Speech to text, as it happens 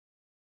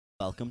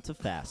Welcome to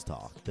Fast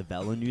Talk, the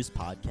Velo News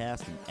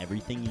podcast and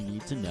everything you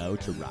need to know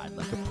to ride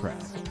like a pro.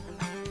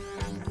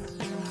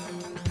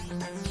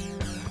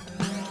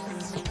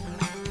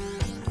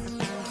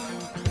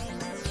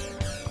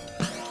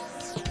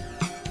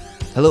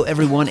 Hello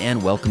everyone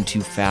and welcome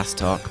to Fast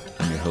Talk.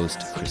 I'm your host,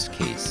 Chris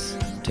Case.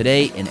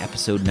 Today in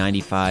episode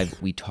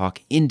 95, we talk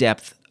in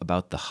depth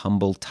about the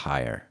humble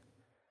tire.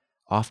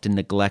 Often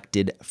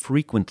neglected,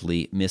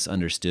 frequently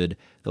misunderstood,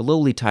 the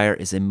lowly tire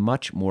is a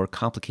much more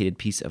complicated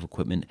piece of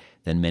equipment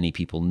than many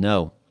people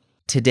know.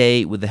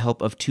 Today, with the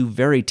help of two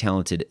very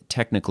talented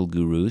technical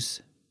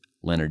gurus,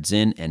 Leonard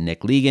Zinn and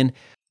Nick Legan,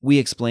 we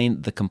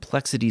explain the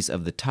complexities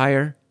of the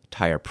tire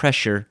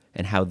pressure,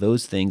 and how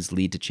those things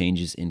lead to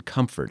changes in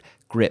comfort,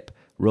 grip,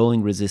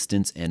 rolling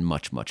resistance, and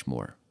much, much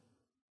more.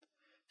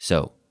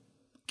 So,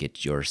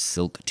 get your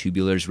silk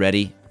tubulars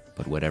ready,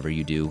 but whatever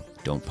you do,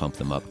 don't pump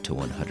them up to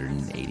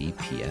 180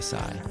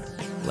 PSI.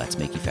 Let's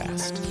make you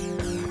fast.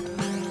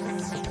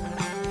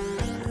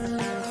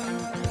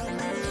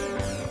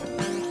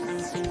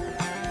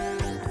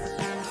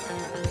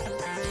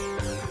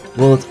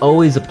 Well, it's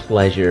always a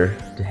pleasure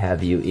to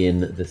have you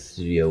in the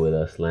studio with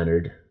us,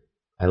 Leonard.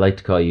 I like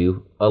to call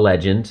you a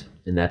legend,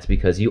 and that's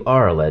because you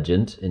are a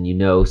legend, and you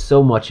know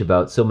so much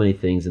about so many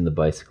things in the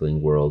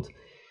bicycling world.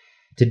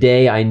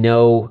 Today, I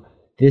know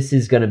this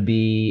is going to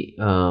be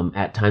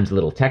at times a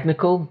little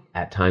technical,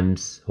 at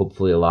times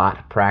hopefully a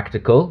lot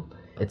practical.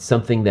 It's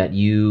something that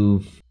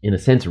you've, in a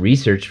sense,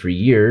 researched for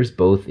years,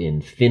 both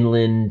in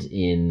Finland,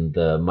 in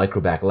the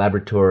Microbac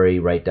laboratory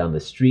right down the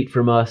street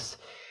from us.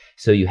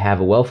 So you have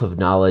a wealth of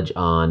knowledge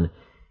on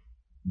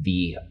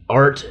the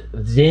art,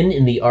 Zinn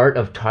in the art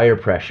of tire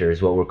pressure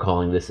is what we're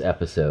calling this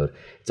episode.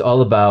 It's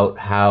all about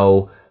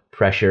how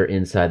pressure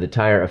inside the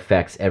tire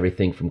affects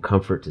everything from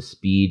comfort to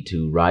speed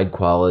to ride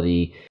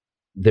quality.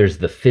 There's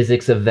the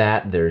physics of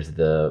that. There's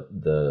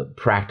the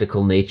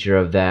practical nature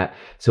of that.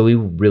 So we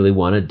really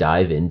want to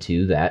dive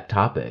into that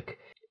topic.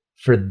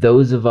 For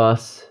those of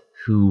us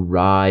who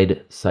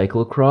ride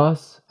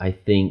cyclocross, I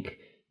think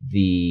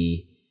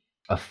the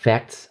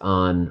effects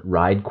on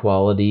ride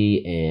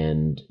quality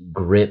and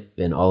grip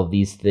and all of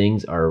these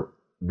things are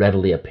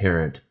readily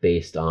apparent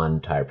based on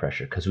tire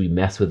pressure because we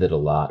mess with it a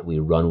lot. We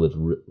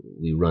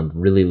run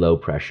really low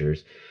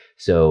pressures.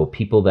 So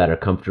people that are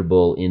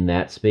comfortable in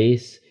that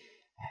space,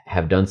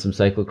 have done some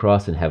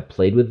cyclocross and have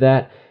played with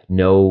that,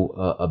 know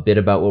a bit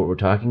about what we're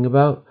talking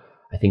about.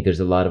 I think there's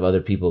a lot of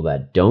other people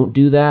that don't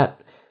do that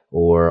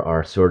or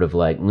are sort of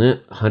like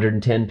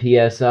 110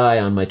 PSI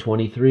on my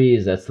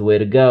 23s, that's the way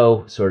to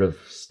go, sort of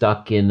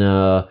stuck in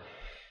a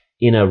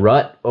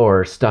rut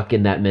or stuck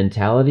in that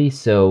mentality.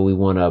 So we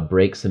want to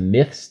break some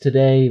myths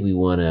today. We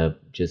want to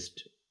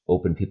just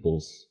open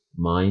people's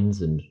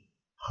minds and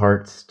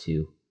hearts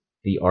to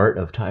the art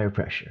of tire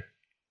pressure.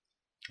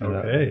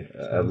 Okay.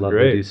 I love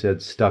that you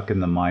said stuck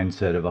in the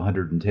mindset of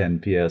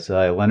 110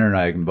 PSI. Leonard and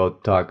I can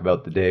both talk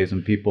about the days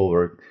when people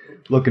were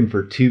looking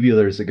for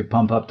tubulars that could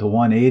pump up to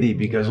 180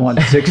 because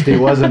 160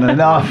 wasn't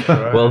enough.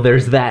 Right. Well,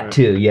 there's that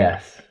too,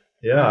 yes.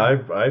 Yeah,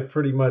 I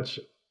pretty much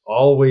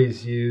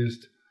always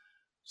used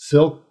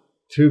silk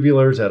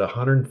tubulars at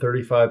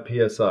 135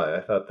 PSI.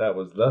 I thought that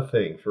was the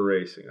thing for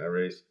racing. I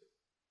raced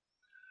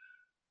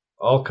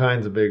all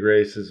kinds of big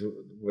races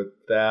with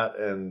that,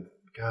 and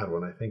God,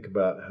 when I think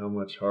about how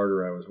much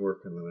harder I was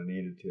working than I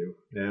needed to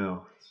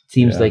now.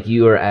 Seems like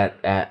you are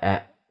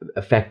at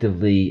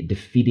effectively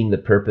defeating the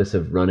purpose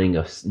of running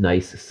a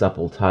nice,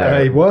 supple tire.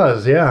 I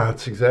was, yeah,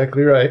 that's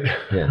exactly right.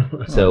 Yeah.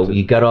 So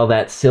you got all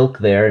that silk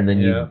there, and then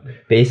you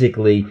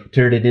basically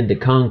turned it into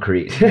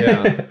concrete.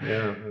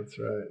 yeah, that's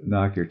right.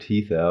 Knock your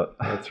teeth out.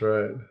 That's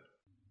right.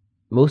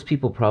 Most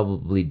people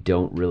probably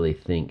don't really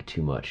think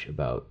too much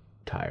about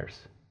tires.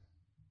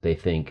 They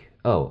think,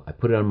 oh, I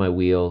put it on my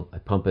wheel, I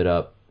pump it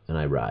up, and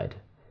I ride.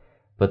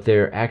 But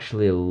they're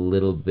actually a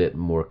little bit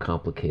more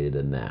complicated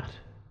than that.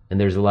 And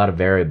there's a lot of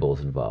variables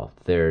involved.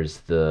 There's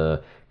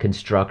the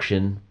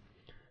construction,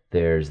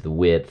 there's the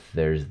width,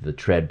 there's the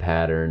tread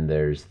pattern,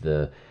 there's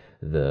the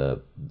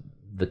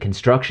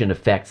construction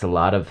affects a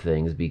lot of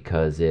things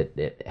because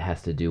it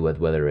has to do with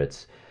whether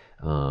it's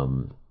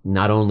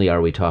not only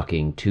are we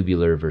talking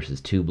tubular versus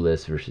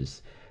tubeless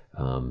versus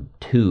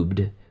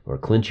tubed or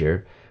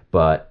clincher,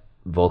 but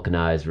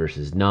vulcanized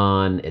versus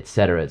non, et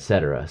cetera, et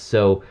cetera.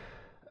 So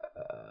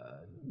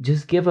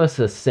just give us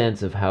a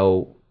sense of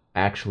how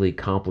actually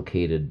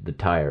complicated the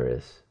tire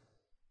is.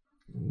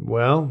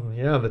 Well,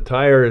 yeah, the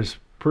tire is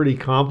pretty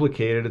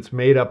complicated. It's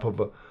made up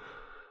of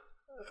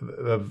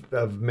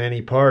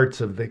many parts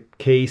of the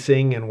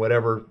casing and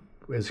whatever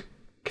is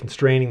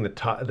constraining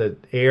the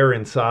air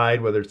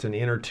inside, whether it's an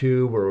inner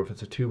tube or if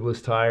it's a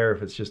tubeless tire,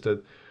 if it's just a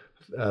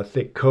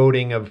thick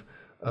coating of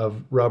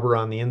rubber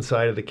on the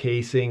inside of the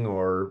casing,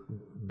 or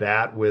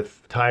that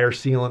with tire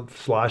sealant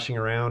sloshing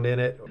around in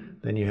it.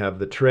 Then you have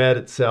the tread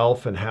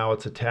itself and how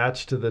it's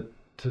attached to the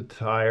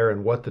tire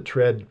and what the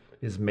tread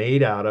is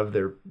made out of.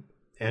 They're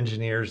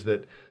engineers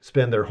that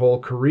spend their whole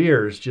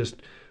careers just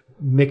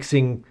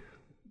mixing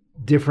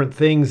different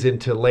things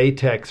into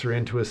latex or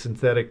into a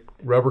synthetic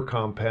rubber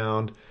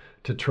compound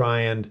to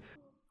try and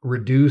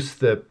reduce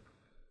the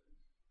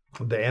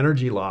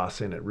energy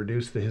loss in it,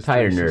 reduce the hysteresis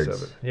Tire nerds.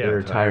 of it. There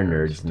are tire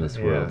nerds in this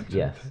world.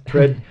 Yes.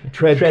 Tread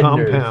Tread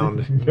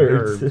compound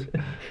nerds.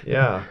 nerds.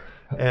 Yeah.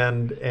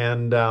 And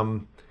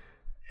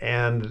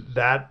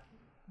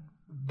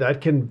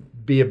that can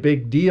be a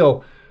big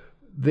deal.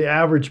 The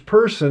average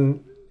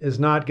person is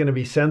not going to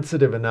be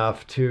sensitive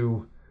enough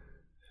to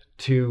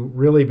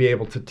really be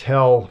able to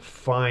tell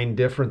fine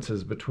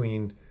differences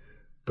between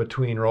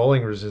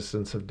rolling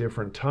resistance of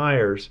different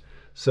tires.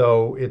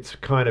 So it's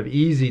kind of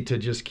easy to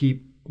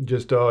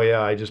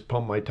I just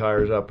pump my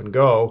tires up and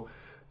go,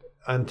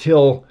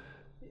 until,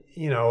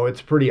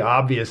 it's pretty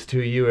obvious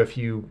to you if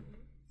you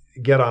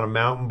get on a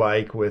mountain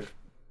bike with,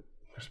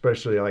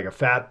 especially like a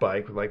fat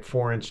bike with like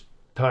 4-inch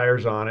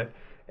tires on it,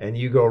 and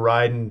you go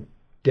riding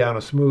down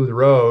a smooth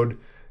road,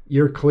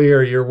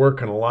 you're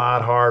working a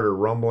lot harder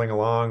rumbling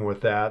along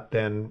with that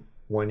than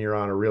when you're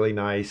on a really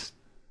nice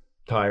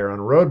tire on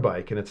a road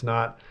bike. And it's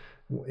not,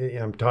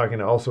 I'm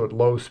talking also at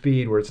low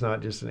speed, where it's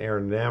not just an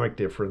aerodynamic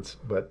difference,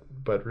 but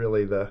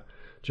really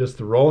just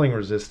the rolling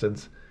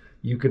resistance.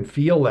 You can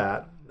feel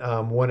that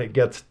when it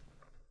gets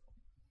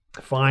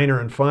finer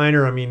and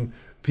finer. I mean,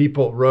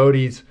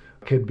 roadies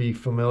could be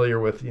familiar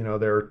with,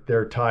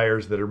 their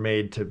tires that are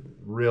made to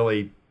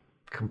really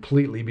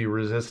completely be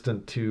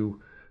resistant to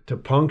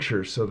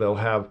punctures. So they'll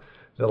have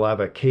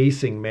a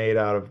casing made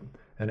out of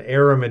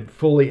an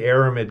fully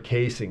aramid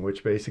casing,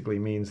 which basically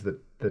means that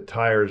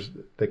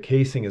the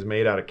casing is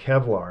made out of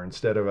Kevlar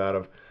instead of out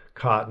of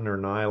cotton or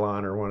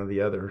nylon or one of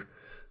the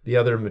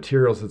other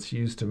materials that's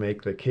used to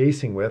make the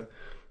casing with.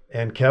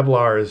 And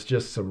Kevlar is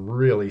just some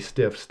really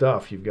stiff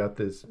stuff. You've got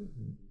this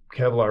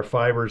Kevlar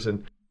fibers,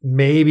 and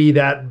maybe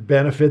that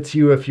benefits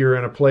you if you're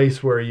in a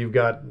place where you've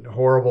got a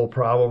horrible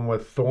problem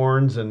with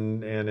thorns,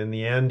 and in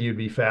the end you'd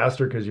be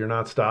faster because you're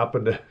not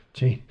stopping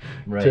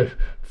to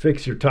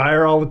fix your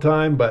tire all the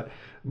time. But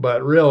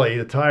really,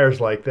 the tires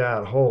like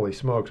that, holy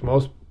smokes,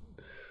 most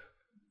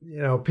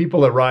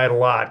people that ride a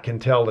lot can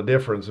tell the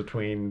difference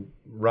between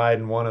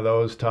riding one of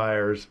those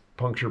tires,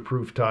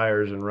 puncture-proof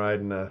tires, and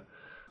riding a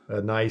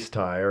nice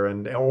tire,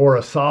 or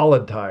a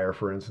solid tire,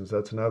 for instance.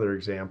 That's another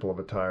example of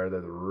a tire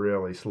that's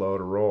really slow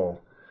to roll.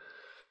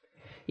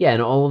 Yeah,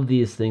 and all of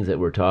these things that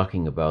we're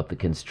talking about, the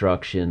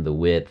construction, the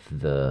width,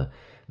 the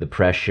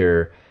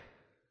pressure,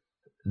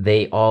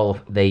 they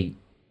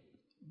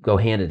go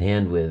hand in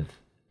hand with,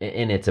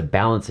 and it's a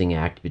balancing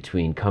act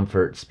between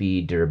comfort,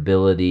 speed,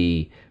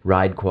 durability,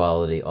 ride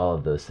quality, all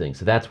of those things.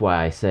 So that's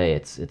why I say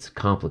it's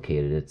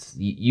complicated. It's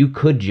you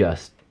could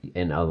just,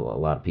 and a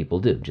lot of people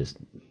do, just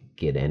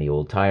get any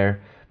old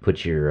tire,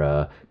 put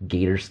your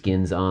gator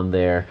skins on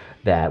there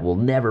that will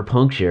never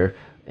puncture,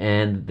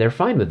 and they're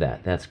fine with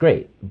that. That's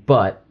great.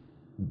 But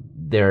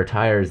there are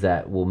tires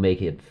that will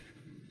make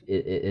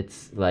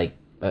it's like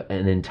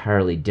an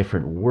entirely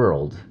different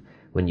world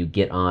when you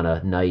get on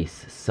a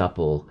nice,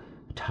 supple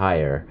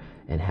tire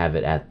and have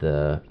it at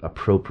the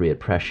appropriate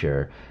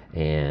pressure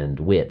and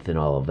width and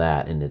all of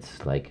that, and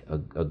it's like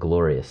a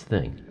glorious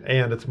thing.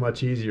 And it's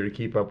much easier to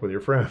keep up with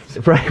your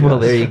friends. Right, well,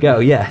 there you go.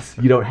 Yes,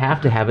 you don't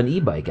have to have an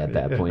e-bike at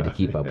that point to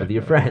keep up with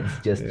your friends.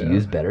 Just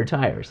use better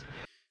tires.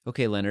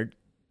 Okay, Leonard,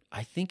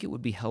 I think it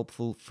would be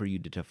helpful for you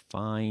to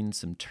define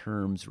some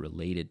terms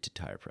related to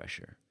tire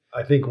pressure.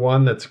 I think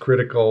one that's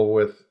critical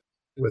with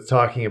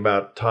talking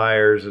about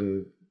tires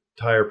and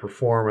tire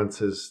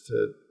performance is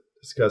to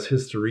discuss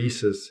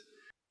hysteresis.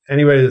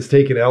 Anybody that's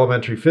taken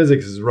elementary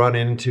physics has run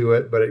into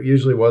it, but it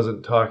usually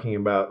wasn't talking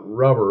about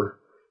rubber.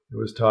 It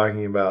was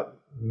talking about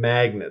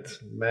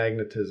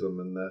magnetism,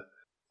 and the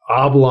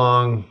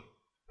oblong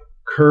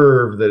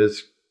curve that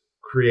is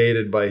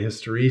created by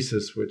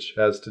hysteresis, which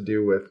has to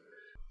do with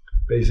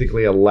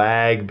basically a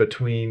lag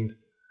between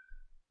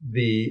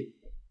the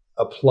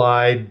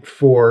applied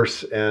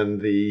force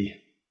and the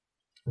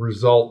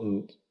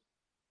resultant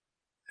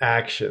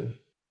action.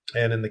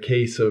 And in the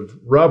case of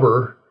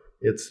rubber,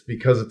 it's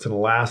because it's an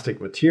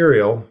elastic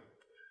material.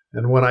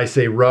 And when I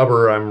say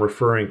rubber, I'm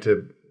referring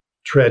to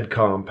tread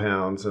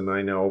compounds. And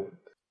I know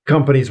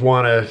companies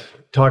want to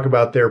talk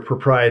about their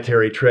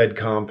proprietary tread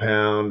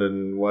compound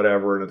and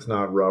whatever, and it's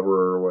not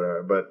rubber or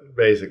whatever, but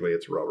basically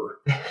it's rubber.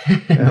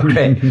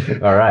 Okay.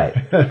 All right.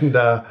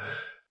 And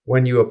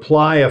when you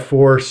apply a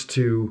force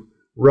to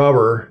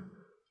rubber,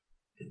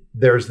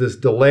 there's this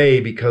delay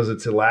because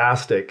it's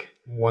elastic.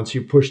 Once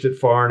you pushed it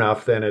far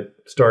enough, then it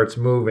starts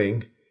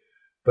moving.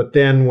 But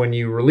then when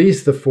you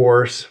release the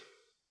force,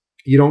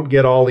 you don't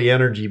get all the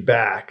energy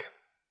back.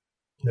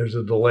 There's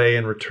a delay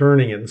in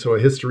returning it. And so a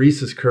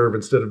hysteresis curve,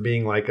 instead of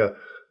being like a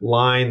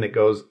line that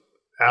goes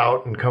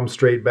out and comes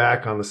straight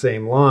back on the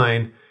same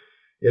line,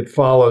 it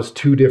follows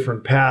two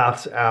different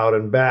paths out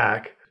and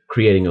back.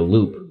 Creating a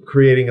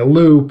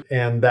loop.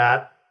 And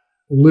that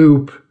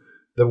loop,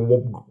 the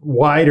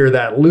wider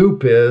that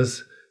loop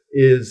is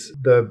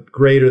the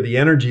greater the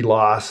energy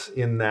loss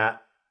in that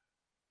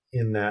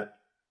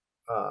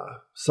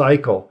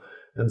cycle.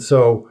 And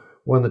so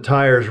when the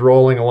tire is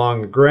rolling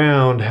along the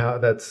ground,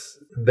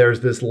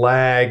 there's this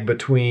lag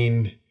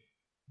between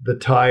the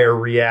tire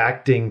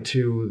reacting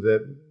to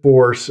the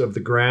force of the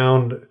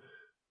ground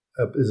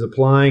is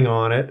applying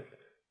on it.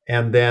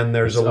 And then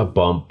there's a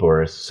bump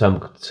or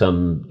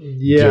some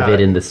yeah, divot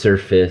in the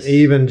surface.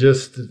 Even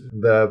just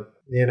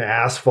in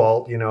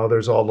asphalt,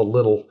 there's all the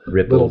little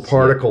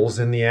particles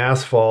in the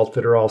asphalt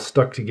that are all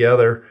stuck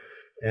together,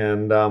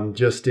 and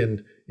just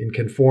in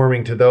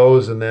conforming to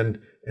those, and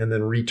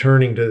then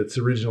returning to its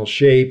original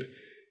shape.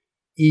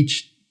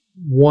 Each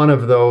one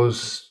of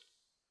those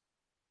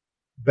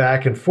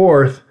back and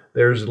forth,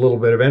 there's a little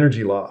bit of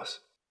energy loss.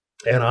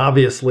 And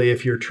obviously,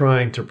 if you're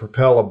trying to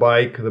propel a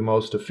bike the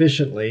most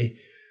efficiently,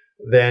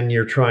 then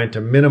you're trying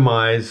to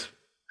minimize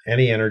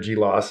any energy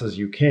losses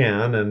you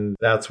can, and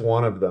that's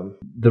one of them.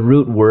 The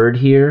root word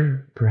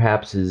here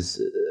perhaps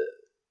is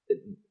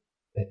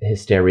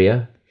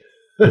hysteria.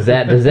 Does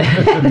that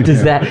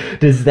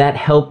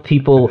help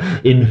people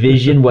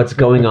envision what's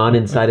going on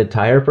inside a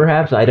tire?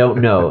 Perhaps, I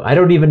don't know. I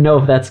don't even know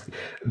if that's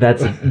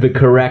the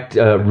correct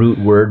root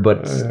word,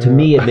 but to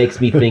me it makes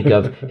me think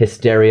of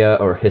hysteria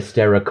or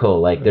hysterical.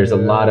 Like there's a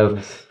lot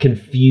of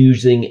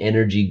confusing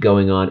energy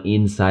going on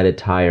inside a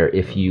tire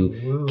if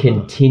you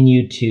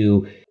continue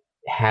to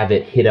have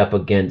it hit up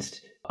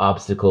against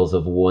obstacles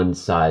of one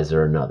size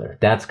or another.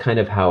 That's kind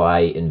of how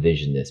I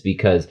envision this,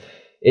 because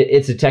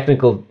it's a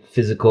technical,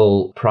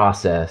 physical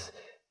process,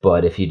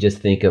 but if you just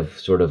think of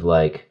sort of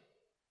like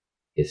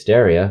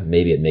hysteria,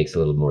 maybe it makes a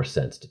little more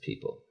sense to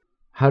people.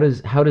 How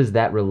does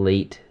that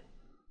relate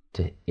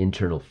to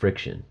internal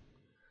friction?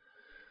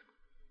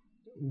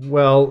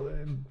 Well,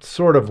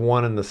 sort of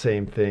one and the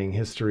same thing.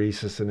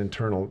 Hysteresis and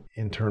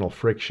internal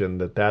friction.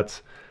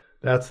 That's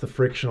the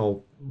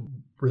frictional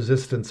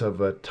resistance of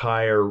a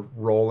tire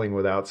rolling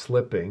without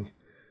slipping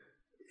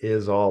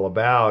is all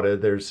about.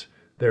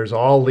 There's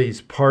all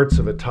these parts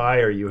of a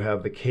tire. You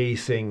have the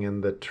casing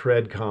and the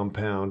tread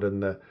compound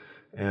and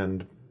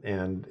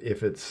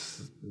if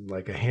it's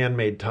like a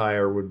handmade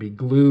tire would be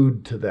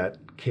glued to that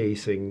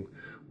casing,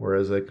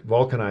 whereas a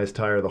vulcanized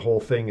tire, the whole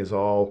thing is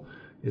all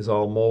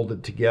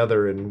molded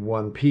together in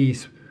one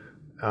piece.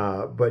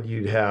 But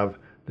you'd have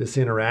this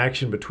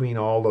interaction between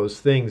all those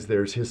things.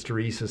 There's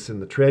hysteresis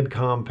in the tread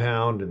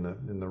compound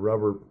in the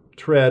rubber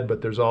tread,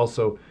 but there's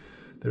also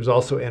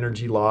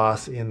energy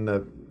loss in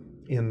the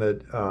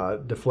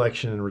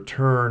deflection and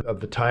return of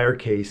the tire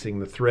casing.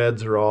 The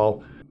threads are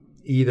all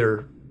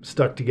either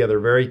stuck together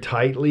very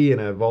tightly in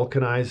a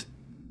vulcanized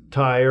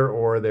tire,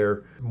 or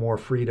they're more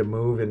free to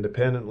move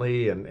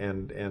independently.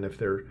 And if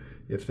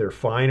they're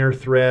finer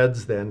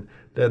threads, then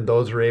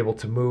those are able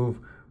to move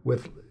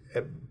with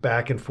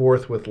back and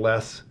forth with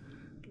less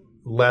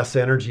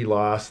energy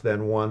loss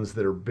than ones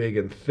that are big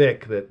and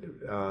thick. That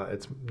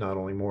it's not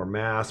only more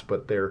mass,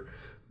 but they're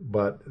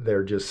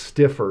just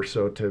stiffer.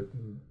 So to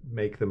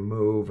make them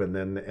move, and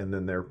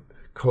then they're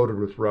coated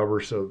with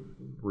rubber, so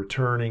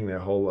returning the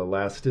whole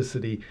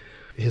elasticity,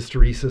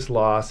 hysteresis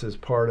loss is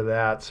part of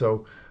that.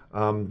 So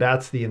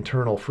that's the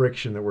internal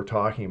friction that we're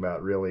talking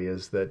about, really,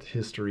 is that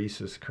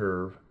hysteresis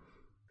curve.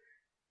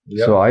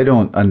 Yep. So I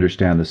don't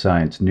understand the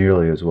science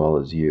nearly as well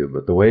as you,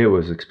 but the way it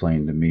was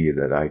explained to me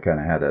that I kind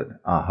of had an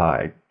aha,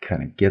 I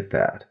kind of get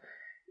that,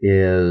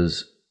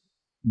 is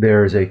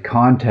there's a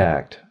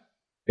contact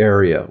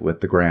area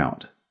with the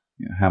ground.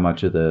 How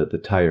much of the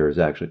tire is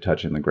actually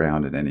touching the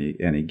ground at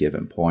any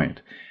given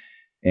point.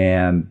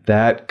 And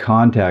that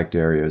contact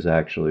area is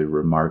actually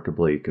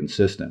remarkably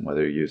consistent,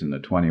 whether you're using the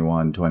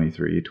 21,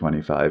 23,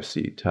 25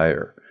 seat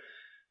tire.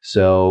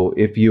 So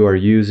if you are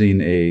using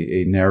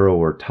a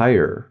narrower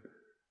tire,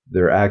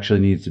 there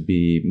actually needs to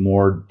be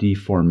more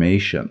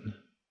deformation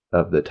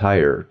of the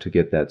tire to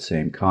get that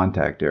same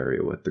contact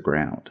area with the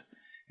ground.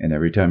 And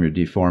every time you're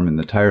deforming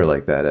the tire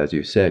like that, as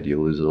you said,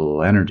 you lose a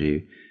little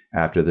energy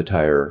after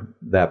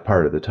that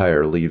part of the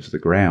tire leaves the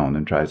ground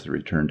and tries to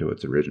return to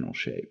its original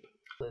shape.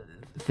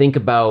 Think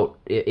about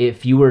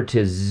if you were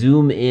to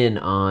zoom in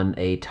on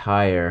a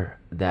tire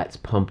that's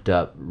pumped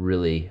up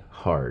really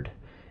hard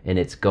and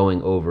it's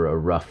going over a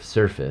rough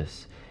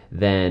surface,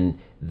 then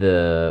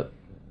the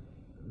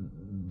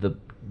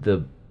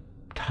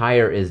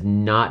tire is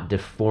not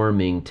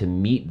deforming to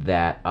meet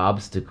that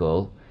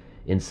obstacle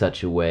in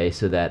such a way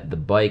so that the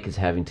bike is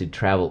having to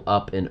travel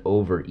up and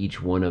over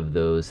each one of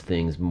those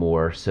things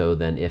more so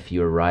than if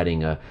you're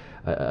riding a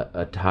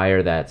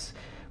tire that's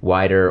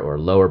wider or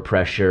lower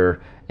pressure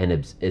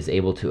and is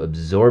able to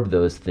absorb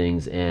those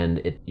things.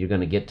 And you're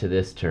going to get to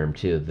this term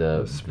too,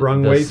 the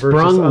sprung weight.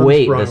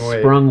 weight. The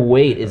sprung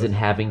weight isn't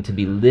having to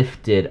be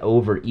lifted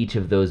over each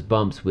of those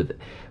bumps with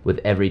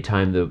every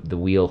time the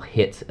wheel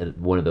hits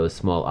one of those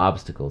small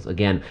obstacles.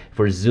 Again, if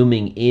we're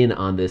zooming in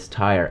on this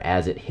tire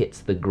as it hits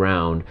the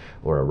ground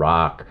or a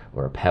rock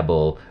or a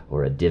pebble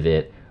or a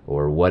divot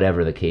or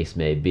whatever the case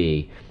may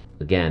be,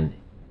 again,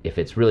 if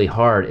it's really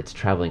hard, it's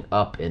traveling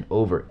up and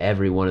over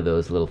every one of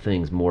those little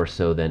things more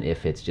so than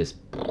if it's just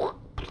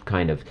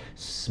kind of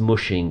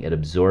smushing and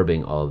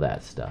absorbing all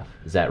that stuff.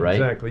 Is that right?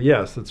 Exactly.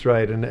 Yes, that's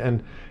right.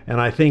 And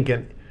I think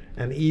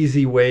an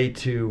easy way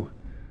to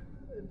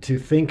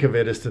think of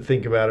it is to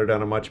think about it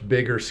on a much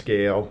bigger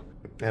scale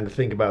and to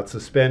think about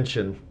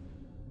suspension.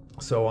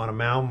 So on a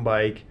mountain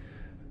bike,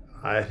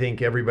 I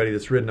think everybody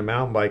that's ridden a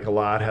mountain bike a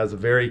lot has a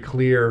very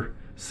clear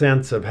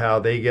sense of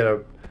how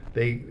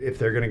if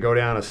they're going to go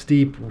down a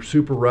steep,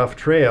 super rough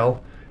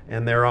trail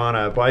and they're on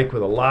a bike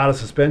with a lot of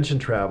suspension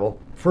travel.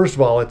 First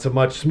of all, it's a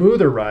much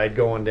smoother ride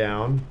going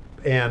down,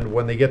 and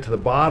when they get to the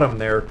bottom,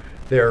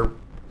 their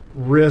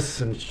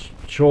wrists and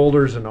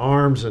shoulders and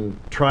arms and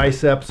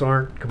triceps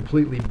aren't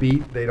completely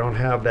beat. They don't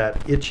have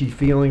that itchy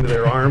feeling to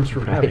their arms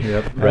from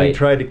having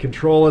tried to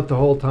control it the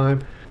whole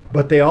time.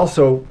 But they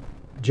also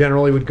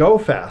generally would go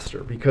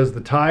faster because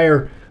the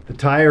tire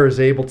is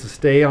able to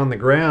stay on the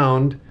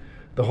ground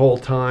the whole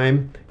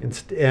time, and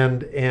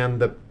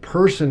the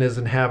person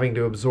isn't having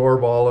to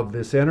absorb all of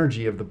this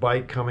energy of the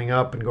bike coming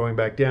up and going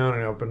back down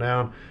and up and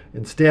down.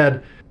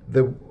 Instead,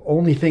 the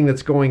only thing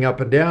that's going up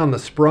and down, the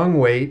sprung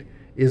weight,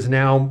 is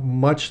now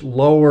much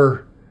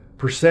lower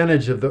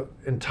percentage of the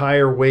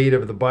entire weight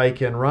of the bike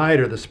and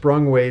rider. The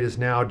sprung weight is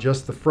now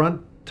just the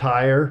front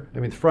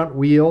the front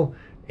wheel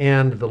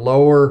and the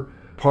lower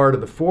part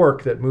of the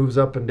fork that moves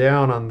up and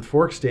down on the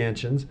fork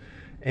stanchions.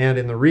 And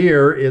in the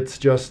rear, it's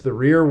just the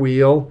rear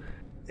wheel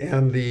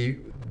and the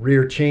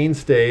rear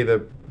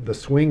chainstay, the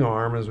swing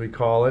arm as we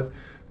call it,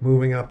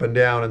 moving up and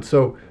down. And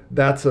so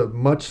that's a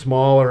much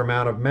smaller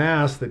amount of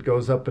mass that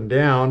goes up and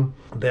down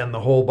than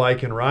the whole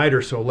bike and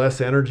rider. So less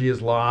energy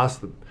is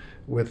lost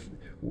with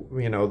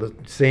the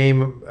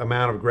same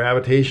amount of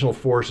gravitational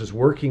force is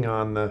working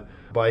on the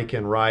bike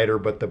and rider,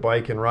 but the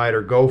bike and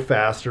rider go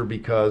faster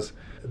because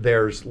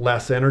there's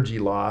less energy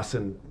loss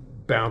and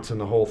bouncing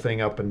the whole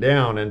thing up and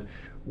down. And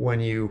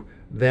when you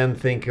then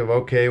think of,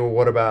 okay, well,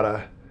 what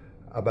about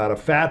a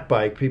fat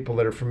bike? People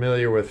that are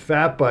familiar with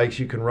fat bikes,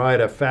 you can ride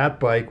a fat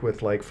bike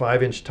with like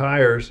 5-inch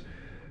tires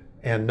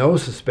and no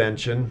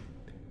suspension.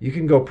 You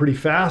can go pretty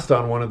fast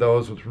on one of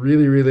those with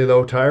really, really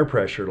low tire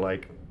pressure,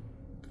 like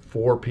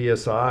 4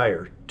 psi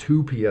or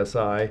 2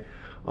 psi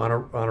on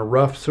a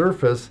rough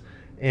surface.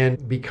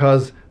 And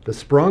because the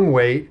sprung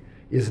weight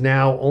is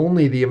now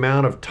only the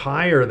amount of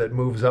tire that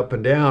moves up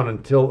and down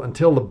until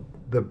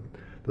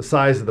the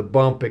size of the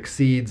bump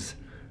exceeds,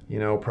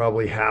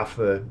 probably half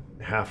the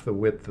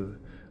width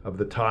of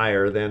the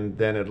tire,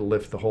 then it'll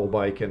lift the whole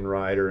bike and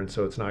rider, and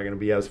so it's not going to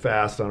be as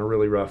fast on a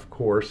really rough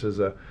course as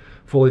a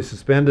fully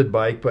suspended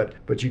bike.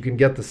 But you can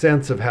get the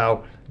sense of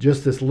how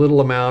just this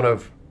little amount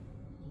of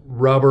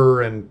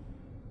rubber and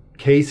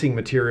casing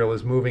material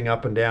is moving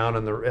up and down,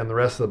 and the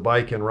rest of the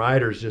bike and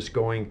rider is just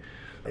going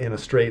in a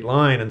straight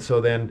line. And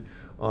so then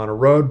on a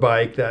road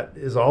bike, that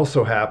is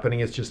also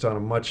happening. It's just on a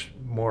much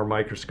more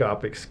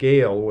microscopic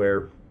scale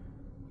where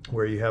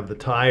you have the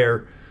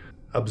tire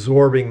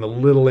absorbing the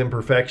little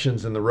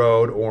imperfections in the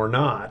road or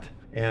not.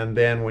 And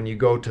then when you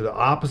go to the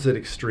opposite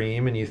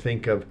extreme and you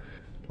think of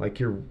like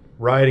you're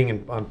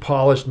riding on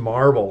polished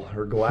marble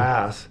or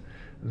glass,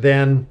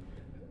 then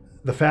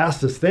the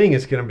fastest thing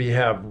is going to be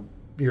have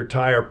your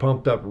tire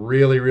pumped up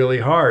really, really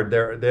hard.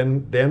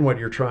 Then what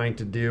you're trying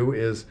to do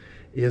is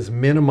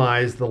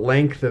minimize the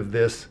length of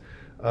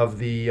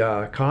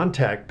the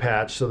contact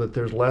patch so that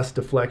there's less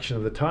deflection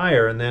of the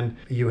tire, and then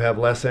you have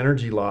less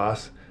energy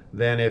loss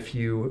than if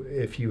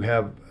you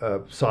have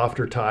a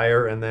softer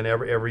tire, and then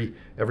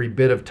every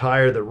bit of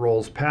tire that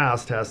rolls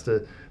past has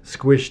to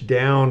squish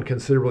down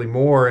considerably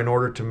more in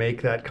order to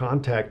make that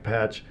contact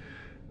patch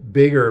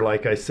bigger,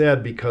 like I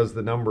said, because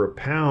the number of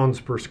pounds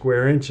per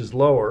square inch is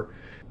lower.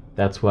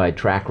 That's why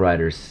track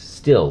riders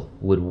still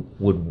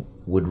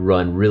would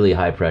run really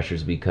high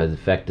pressures, because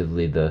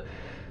effectively the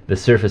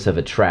surface of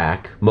a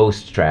track,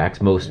 most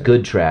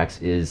good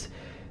tracks, is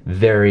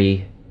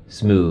very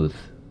smooth.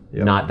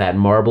 Yep. Not that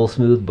marble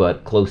smooth,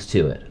 but close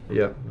to it.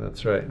 Yeah,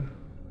 that's right.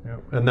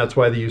 Yep. And that's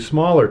why they use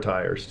smaller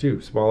tires too.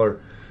 Smaller,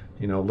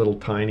 little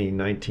tiny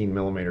 19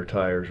 millimeter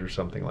tires or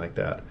something like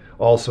that.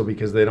 Also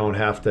because they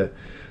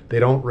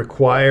don't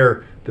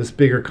require this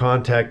bigger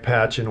contact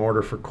patch in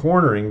order for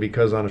cornering,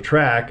 because on a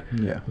track,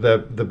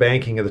 the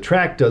banking of the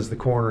track does the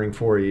cornering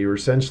for you. You're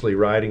essentially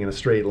riding in a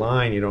straight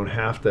line. You don't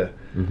have to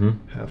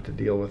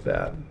deal with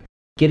that.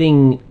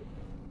 Getting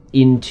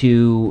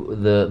into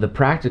the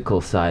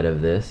practical side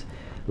of this,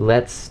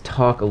 let's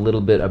talk a little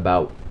bit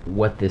about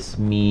what this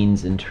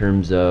means in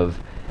terms of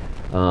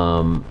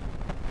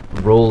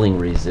rolling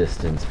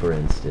resistance, for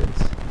instance.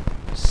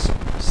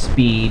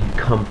 Speed,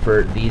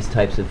 comfort, these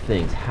types of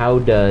things. How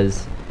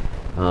does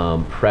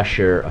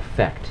pressure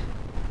affect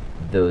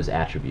those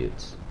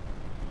attributes?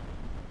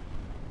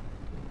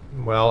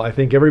 Well, I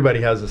think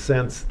everybody has a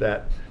sense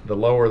that the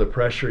lower the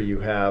pressure you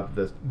have,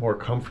 the more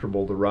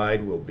comfortable the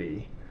ride will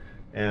be.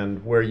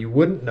 And where you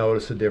wouldn't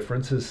notice a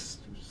difference is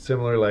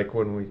similar like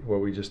what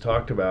we just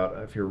talked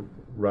about. If you're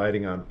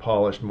riding on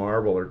polished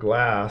marble or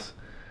glass,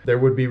 there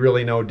would be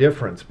really no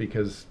difference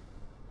because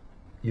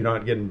you're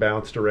not getting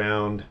bounced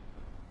around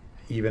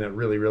even at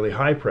really, really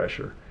high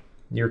pressure.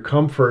 Your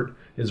comfort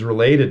is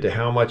related to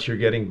how much you're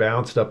getting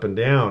bounced up and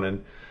down.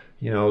 And,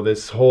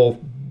 this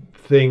whole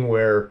thing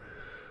where,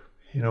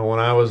 when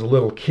I was a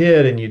little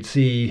kid and you'd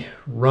see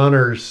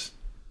runners,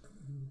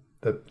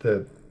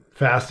 the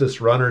fastest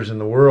runners in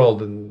the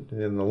world in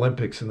the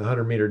Olympics in the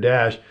 100-meter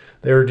dash,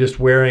 they were just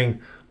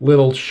wearing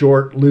little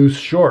short, loose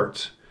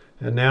shorts.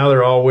 And now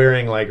they're all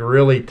wearing like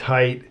really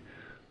tight,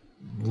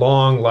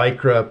 long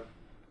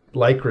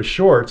lycra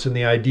shorts. And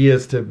the idea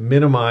is to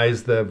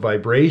minimize the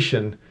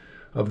vibration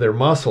of their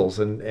muscles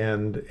and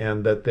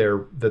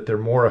that they're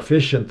more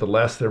efficient the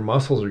less their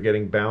muscles are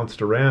getting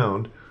bounced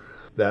around.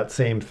 That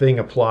same thing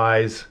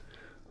applies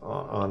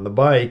on the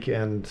bike.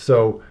 And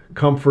so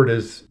comfort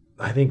is,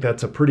 I think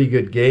that's a pretty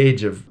good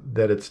gauge of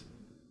that. It's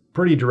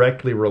pretty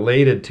directly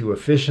related to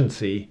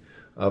efficiency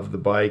of the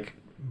bike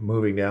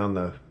moving down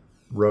the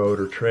road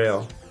or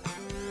trail.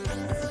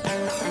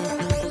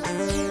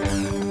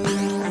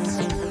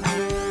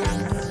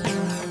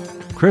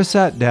 Chris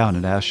sat down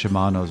and asked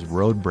Shimano's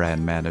road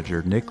brand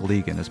manager, Nick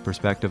Legan, his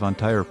perspective on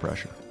tire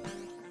pressure.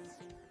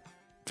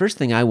 First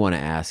thing I want to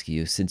ask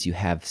you, since you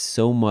have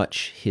so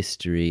much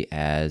history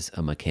as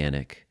a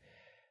mechanic,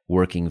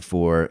 working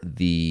for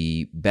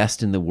the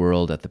best in the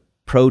world at the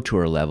Pro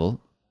Tour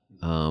level,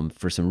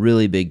 for some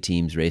really big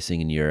teams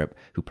racing in Europe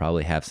who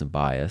probably have some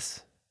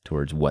bias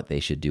towards what they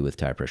should do with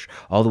tire pressure,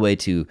 all the way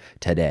to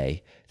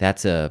today.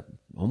 That's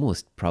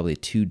almost probably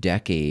 2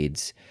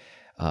 decades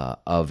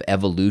of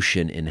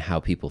evolution in how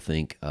people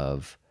think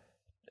about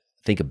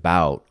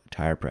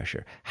tire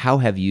pressure. How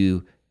have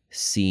you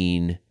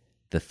seen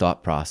the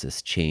thought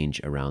process change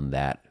around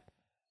that,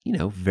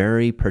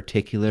 very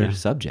particular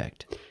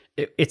subject?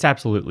 It's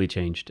absolutely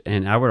changed.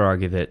 And I would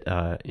argue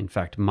that, in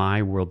fact,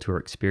 my World Tour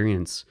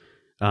experience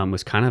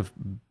was kind of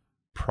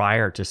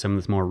prior to some of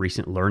this more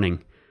recent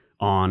learning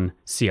on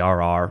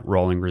CRR,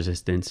 rolling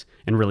resistance,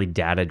 and really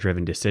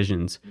data-driven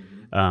decisions.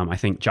 I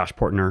think Josh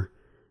Portner,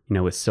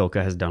 with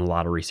Silca, has done a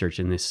lot of research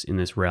in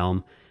this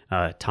realm.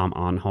 Tom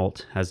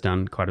Anhalt has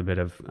done quite a bit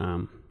of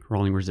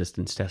rolling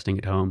resistance testing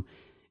at home.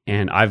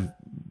 And I've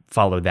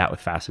followed that with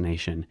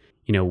fascination.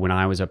 When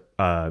I was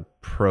a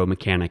pro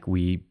mechanic,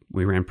 we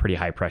ran pretty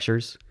high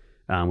pressures.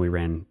 We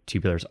ran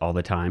tubulars all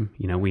the time.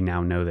 We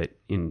now know that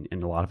in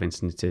a lot of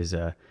instances,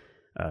 a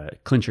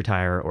clincher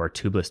tire or a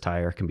tubeless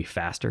tire can be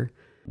faster.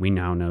 We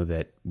now know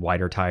that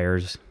wider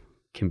tires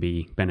can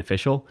be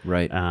beneficial.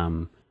 Right.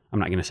 I'm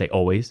not going to say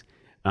always.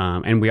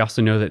 And we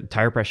also know that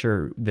tire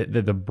pressure,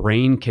 the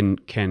brain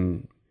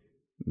can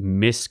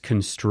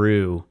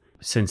misconstrue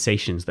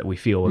sensations that we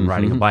feel when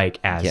riding a bike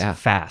as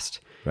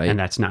fast. Right. And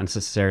that's not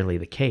necessarily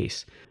the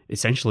case.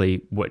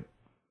 Essentially,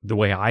 the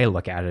way I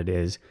look at it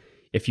is,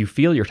 if you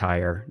feel your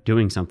tire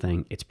doing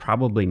something, it's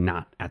probably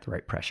not at the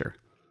right pressure.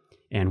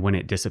 And when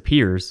it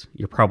disappears,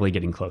 you're probably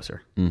getting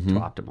closer to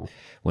optimal.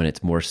 When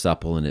it's more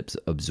supple and it's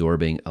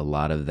absorbing a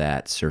lot of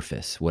that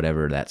surface,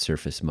 whatever that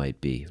surface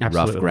might be.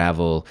 Absolutely. Rough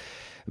gravel,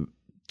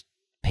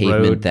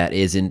 pavement Road. that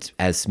isn't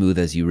as smooth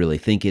as you really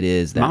think it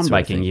is. That Mountain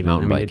sort of biking thing. even.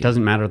 Mountain biking. It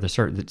doesn't matter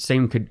the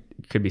same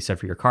could be said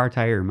for your car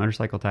tire, your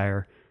motorcycle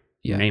tire,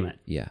 you name it.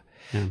 Yeah.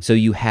 Yeah. So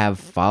you have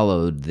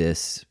followed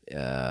this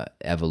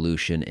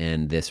evolution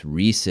and this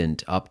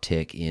recent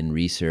uptick in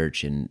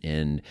research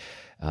and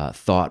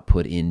thought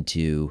put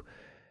into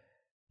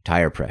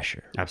tire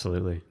pressure.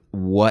 Absolutely.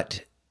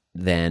 What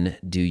then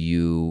do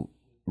you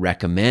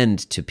recommend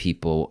to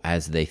people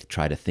as they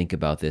try to think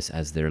about this,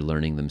 as they're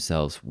learning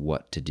themselves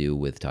what to do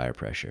with tire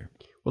pressure?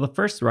 Well, the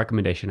first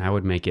recommendation I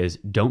would make is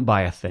don't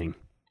buy a thing.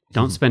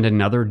 Don't spend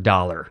another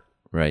 $1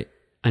 Right.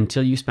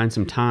 until you spend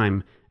some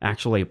time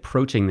actually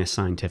approaching this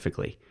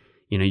scientifically.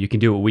 You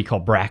can do what we call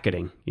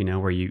bracketing,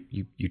 where you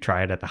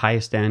try it at the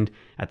highest end,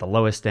 at the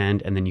lowest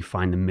end, and then you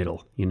find the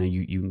middle.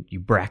 You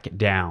bracket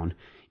down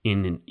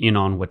in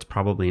on what's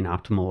probably an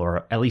optimal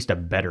or at least a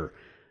better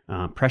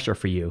pressure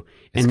for you.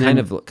 It's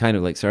and kind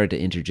of like, sorry to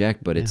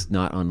interject, but it's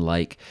not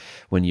unlike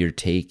when you're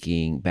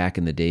taking, back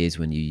in the days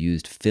when you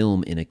used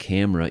film in a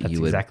camera,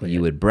 you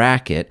would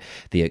bracket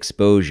the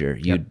exposure.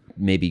 You'd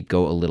maybe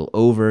go a little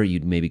over,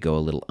 you'd maybe go a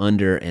little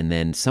under, and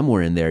then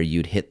somewhere in there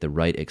you'd hit the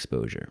right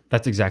exposure.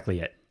 That's exactly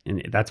it.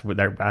 And that's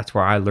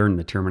where I learned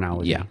the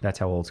terminology. Yeah. That's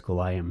how old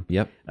school I am.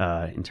 Yep.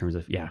 In terms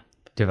of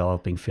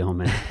developing film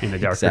in the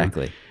dark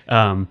Exactly.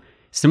 room.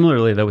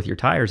 Similarly, though, with your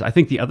tires, I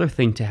think the other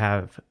thing to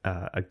have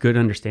a good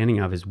understanding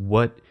of is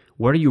what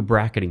are you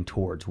bracketing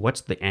towards?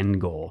 What's the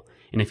end goal?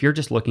 And if you're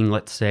just looking,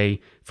 let's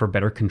say, for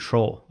better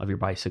control of your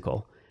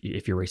bicycle,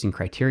 if you're racing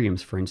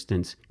criteriums, for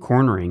instance,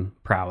 cornering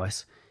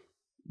prowess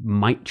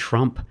might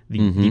trump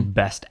the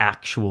best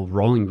actual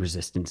rolling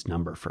resistance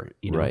number for it.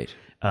 Right.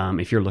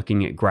 If you're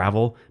looking at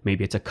gravel,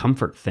 maybe it's a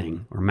comfort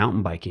thing, or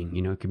mountain biking.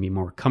 It can be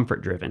more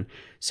comfort driven.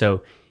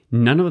 So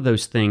none of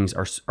those things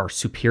are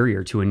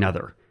superior to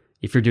another.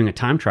 If you're doing a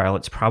time trial,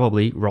 it's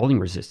probably rolling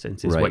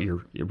resistance is what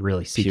you're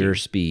really seeking. Pure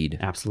speed.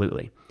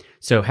 Absolutely.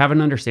 So have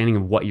an understanding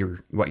of what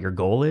your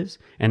goal is,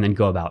 and then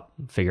go about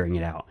figuring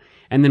it out.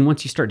 And then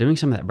once you start doing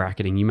some of that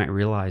bracketing, you might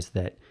realize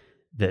that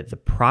the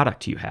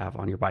product you have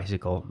on your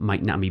bicycle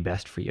might not be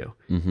best for you.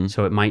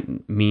 So it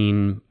might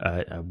mean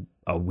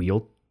a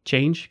wheel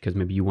change, because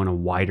maybe you want a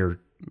wider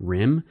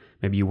rim.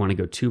 Maybe you want to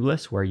go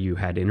tubeless where you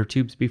had inner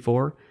tubes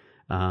before.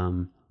 There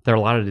are a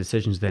lot of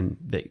decisions then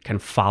that kind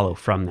of follow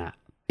from that.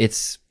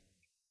 It's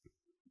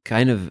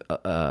kind of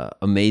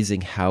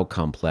amazing how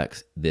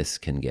complex this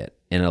can get.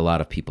 And a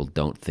lot of people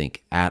don't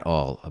think at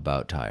all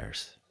about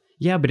tires.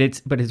 Yeah, but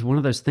it's one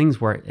of those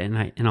things where,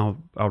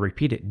 I'll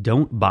repeat it.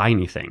 Don't buy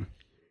anything.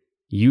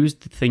 Use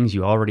the things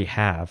you already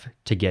have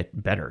to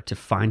get better, to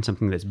find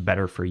something that's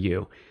better for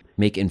you.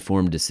 Make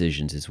informed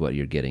decisions is what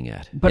you're getting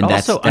at. But and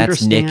also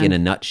that's Nick understand- in a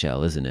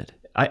nutshell, isn't it?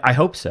 I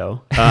hope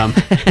so.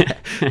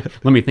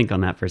 Let me think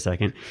on that for a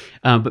second.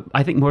 But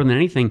I think more than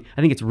anything,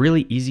 I think it's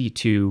really easy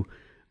to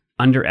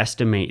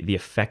underestimate the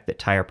effect that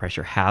tire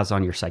pressure has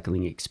on your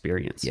cycling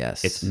experience.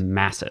 Yes. It's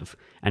massive.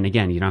 And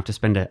again, you don't have to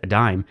spend a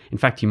dime. In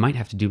fact, you might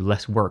have to do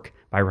less work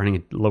by running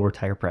a lower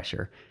tire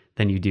pressure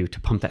than you do to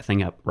pump that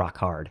thing up rock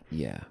hard.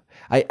 Yeah.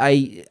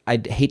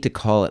 I'd hate to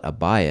call it a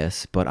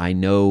bias, but I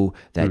know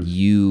that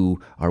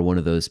you are one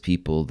of those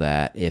people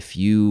that if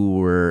you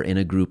were in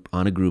a group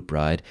on a group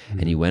ride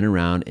and you went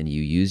around and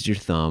you used your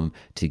thumb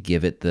to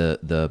give it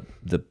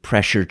the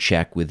pressure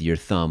check with your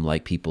thumb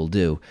like people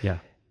do, Yeah,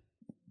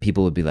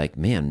 people would be like,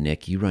 "Man,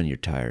 Nick, you run your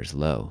tires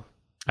low."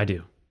 I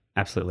do.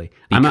 Absolutely.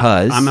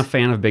 Because- I'm a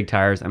fan of big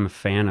tires. I'm a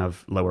fan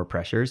of lower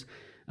pressures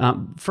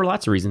for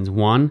lots of reasons.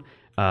 One,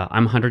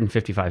 I'm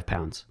 155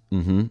 pounds.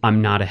 Mm-hmm.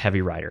 I'm not a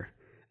heavy rider.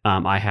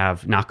 I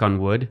have, knock on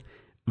wood,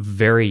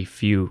 very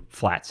few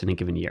flats in a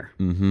given year.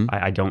 Mm-hmm.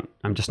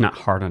 I'm just not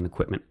hard on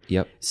equipment.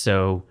 Yep.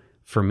 So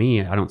for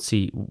me, I don't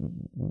see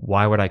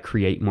why would I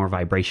create more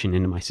vibration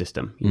into my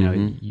system. You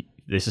know,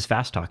 this is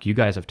Fast Talk. You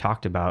guys have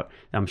talked about,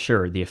 I'm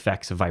sure, the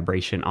effects of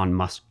vibration on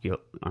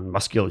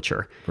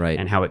musculature, Right.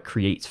 and how it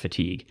creates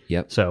fatigue.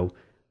 Yep. So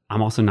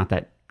I'm also not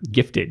that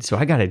gifted. So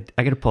I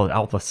gotta pull it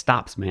out the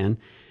stops, man.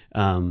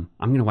 I'm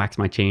gonna wax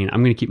my chain.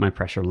 I'm gonna keep my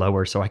pressure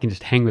lower so I can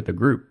just hang with the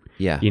group.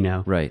 Yeah. You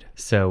know. Right.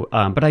 So,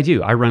 but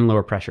I run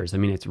lower pressures. I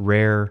mean, it's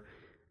rare.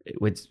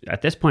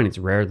 At this point, it's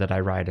rare that I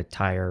ride a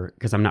tire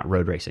because I'm not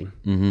road racing.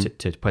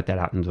 To put that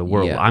out into the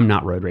world, Yeah. I'm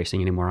not road racing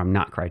anymore. I'm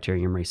not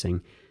criterium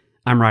racing.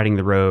 I'm riding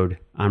the road.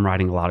 I'm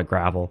riding a lot of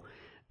gravel.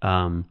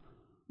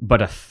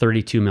 But a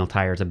 32 mil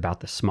tire is about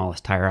the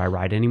smallest tire I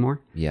ride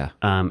anymore. Yeah.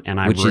 And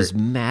is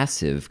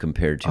massive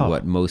compared to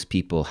what most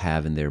people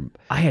have in their.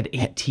 I had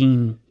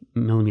 18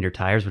 millimeter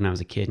tires when I was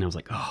a kid, and I was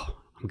like, oh,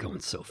 I'm going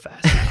so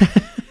fast now.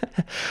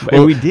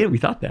 And we did. We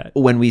thought that.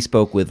 When we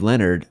spoke with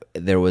Leonard,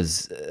 there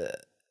was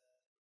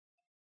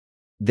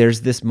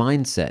there's this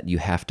mindset you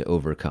have to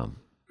overcome.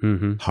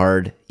 Mm-hmm.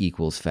 Hard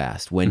equals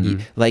fast. When you,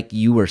 like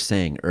you were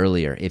saying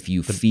earlier, if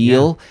you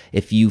feel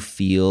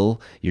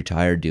your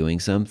tire doing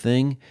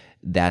something,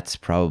 that's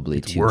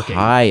probably too working.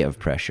 high of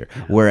pressure.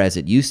 Whereas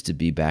it used to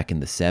be back in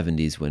the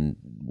 70s when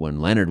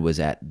Leonard was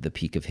at the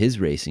peak of his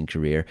racing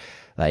career,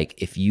 like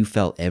if you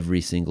felt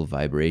every single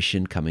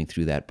vibration coming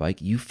through that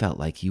bike, you felt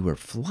like you were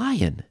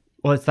flying.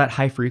 Well, it's that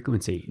high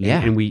frequency.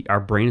 Yeah. And our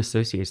brain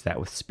associates that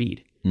with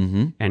speed.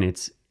 Mm-hmm. And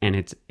it's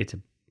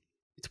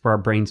where our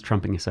brain's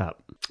trumping us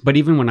up. But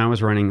even when I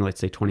was running, let's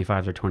say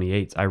 25s or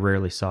 28s, I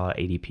rarely saw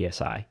 80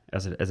 PSI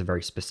as a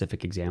very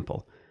specific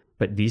example.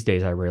 But these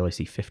days I rarely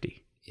see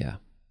 50. Yeah.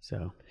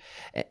 So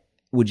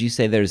Would you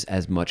say there's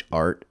as much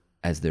art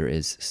as there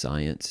is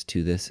science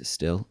to this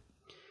still?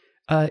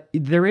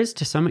 there is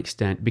to some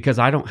extent, because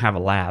I don't have a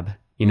lab.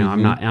 You know,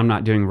 I'm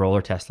not doing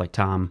roller tests like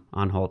Tom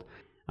Onholt.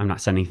 I'm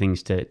not sending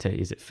things to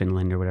is it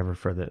Finland or whatever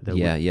for the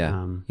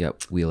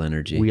Wheel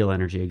Energy. Wheel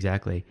Energy,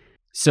 exactly.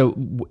 So,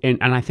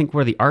 and I think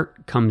where the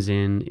art comes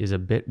in is a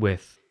bit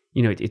with,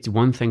 you know, it's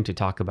one thing to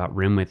talk about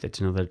rim width,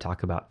 it's another to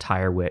talk about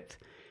tire width,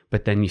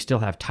 but then you still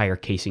have tire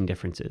casing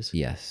differences.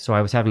 Yes. So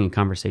I was having a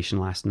conversation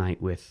last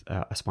night with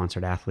a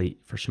sponsored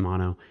athlete for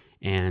Shimano,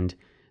 and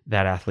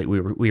that athlete,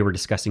 we were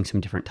discussing some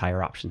different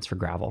tire options for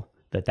gravel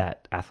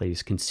that athlete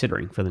is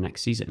considering for the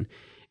next season.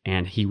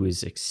 And he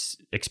was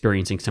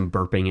experiencing some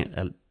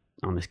burping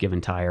on this given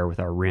tire with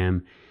our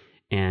rim.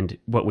 And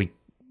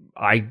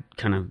I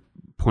kind of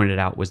pointed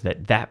out was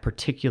that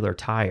particular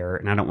tire,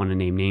 and I don't want to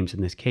name names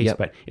in this case,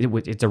 but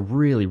it's a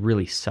really,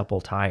 really supple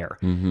tire.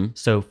 Mm-hmm.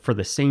 So for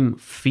the same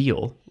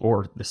feel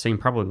or the same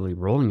probably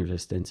rolling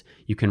resistance,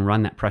 you can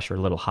run that pressure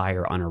a little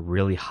higher on a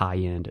really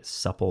high-end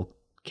supple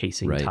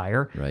casing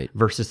tire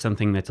versus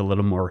something that's a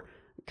little more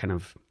kind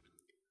of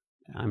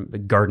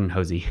garden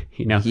hosey,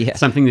 you know,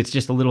 something that's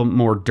just a little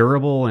more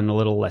durable and a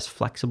little less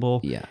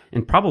flexible,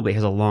 and probably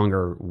has a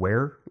longer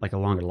wear, like a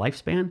longer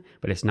lifespan,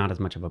 but it's not as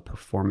much of a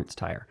performance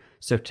tire.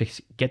 So to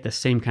get the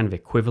same kind of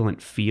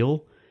equivalent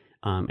feel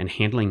and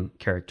handling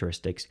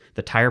characteristics,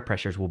 the tire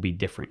pressures will be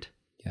different.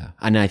 Yeah.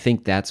 And I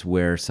think that's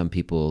where some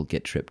people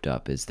get tripped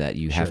up, is that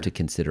you have to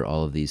consider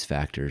all of these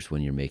factors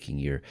when you're making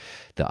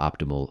the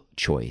optimal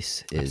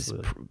choice.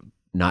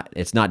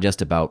 It's not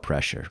just about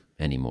pressure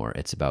anymore.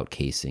 It's about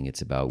casing,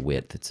 it's about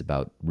width, it's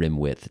about rim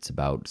width, it's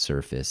about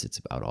surface, it's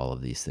about all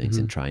of these things,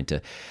 and trying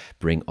to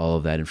bring all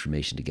of that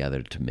information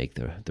together to make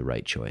the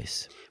right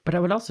choice. But I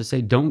would also say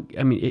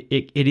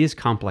it is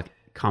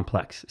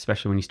complex,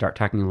 especially when you start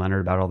talking to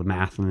Leonard about all the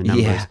math and the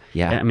numbers.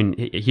 Yeah. I mean,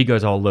 he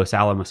goes all Los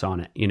Alamos on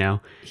it, you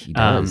know? He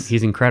does.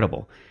 He's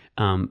incredible.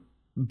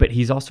 But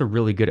he's also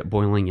really good at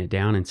boiling it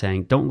down and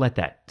saying, don't let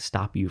that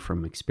stop you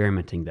from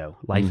experimenting, though.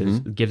 Life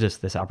gives us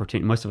this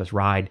opportunity. Most of us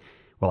ride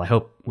well, I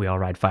hope we all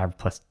ride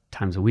 5+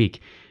 times a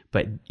week,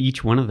 but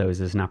each one of those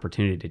is an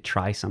opportunity to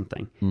try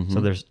something. So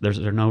there's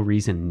no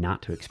reason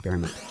not to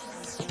experiment.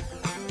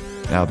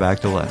 Now back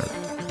to Leonard.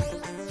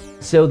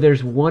 So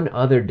there's one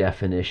other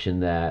definition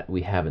that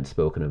we haven't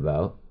spoken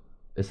about.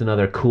 It's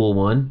another cool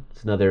one.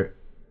 It's another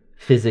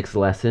physics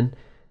lesson.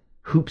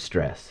 Hoop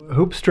stress.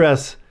 Hoop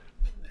stress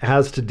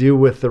has to do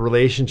with the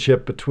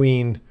relationship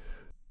between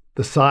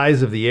the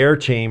size of the air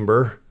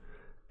chamber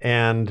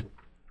and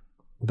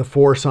the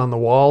force on the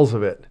walls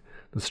of it,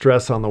 the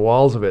stress on the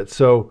walls of it.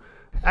 So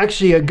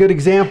actually a good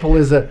example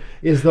is those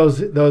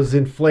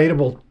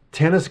inflatable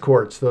tennis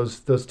courts,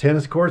 those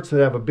tennis courts that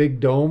have a big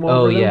dome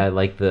over them. Yeah,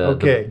 like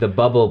the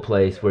bubble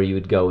place where you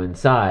would go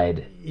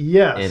inside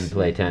and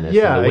play tennis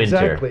in the winter.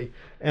 Exactly.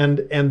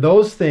 And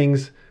those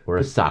things, or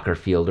a soccer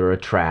field or a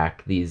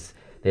track,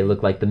 they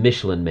look like the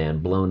Michelin Man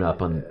blown up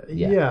on.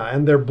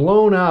 And they're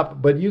blown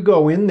up, but you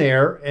go in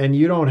there and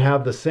you don't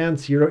have the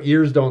sense, your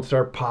ears don't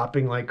start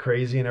popping like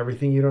crazy and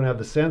everything. You don't have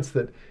the sense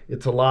that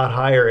it's a lot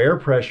higher air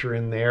pressure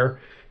in there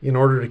in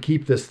order to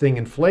keep this thing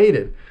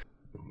inflated.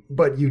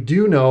 But you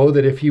do know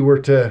that if you were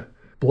to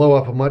blow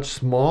up a much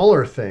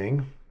smaller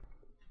thing,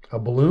 a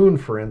balloon,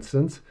 for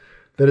instance,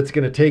 that it's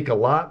going to take a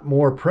lot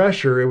more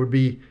pressure.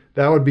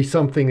 That would be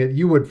something that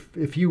you would,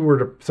 if you were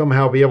to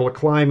somehow be able to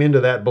climb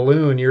into that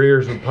balloon, your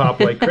ears would pop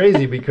like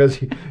crazy because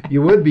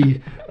you would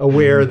be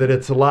aware that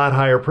it's a lot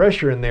higher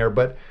pressure in there.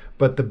 But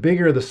the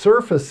bigger the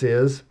surface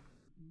is,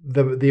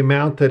 the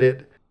amount that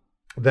it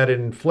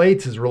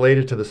inflates is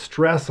related to the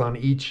stress on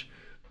each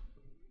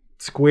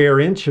square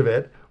inch of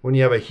it. When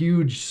you have a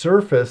huge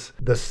surface,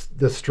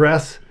 the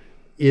stress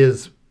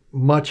is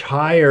much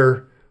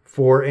higher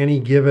for any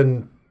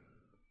given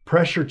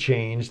pressure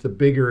change, the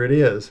bigger it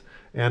is.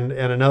 And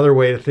another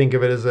way to think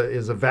of it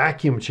is a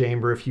vacuum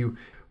chamber. If you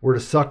were to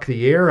suck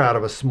the air out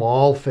of a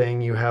small thing,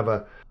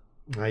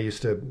 there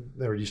used to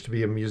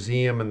be a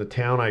museum in the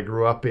town I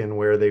grew up in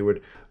where they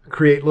would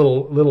create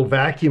little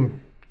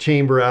vacuum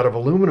chamber out of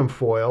aluminum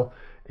foil.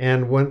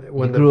 And when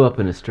you grew up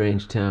in a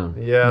strange town.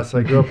 Yes,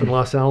 I grew up in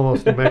Los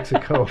Alamos, New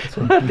Mexico.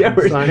 There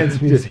were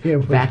Science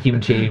museum,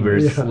 vacuum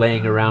chambers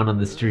laying around on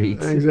the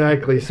streets.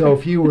 Exactly.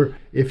 So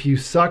if you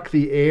suck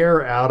the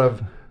air out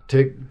of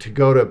to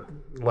go to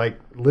like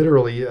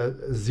literally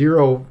a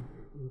zero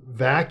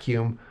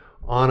vacuum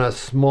on a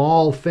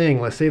small thing,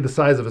 let's say the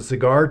size of a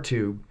cigar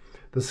tube.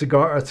 A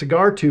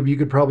cigar tube, you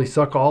could probably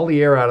suck all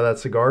the air out of that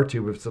cigar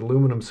tube if it's an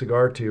aluminum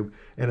cigar tube,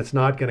 and it's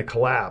not going to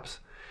collapse.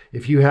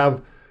 If you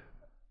have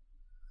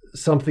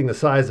something the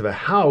size of a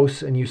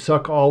house and you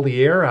suck all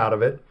the air out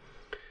of it,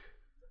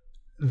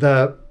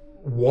 the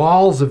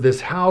walls of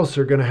this house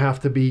are going to have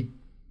to be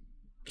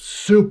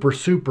super,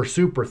 super,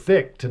 super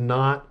thick to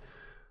not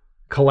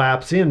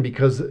collapse in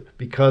because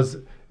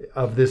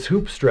of this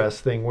hoop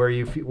stress thing,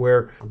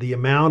 where the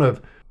amount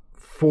of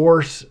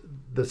force,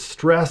 the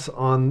stress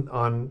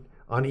on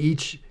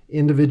each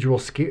individual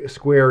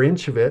square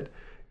inch of it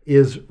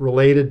is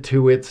related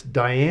to its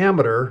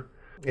diameter.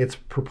 It's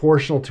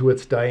proportional to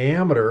its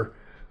diameter.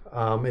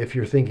 If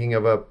you're thinking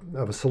of a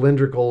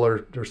cylindrical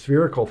or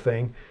spherical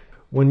thing,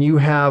 when we're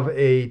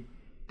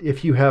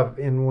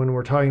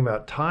talking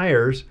about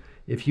tires,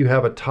 if you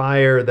have a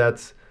tire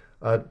that's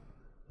a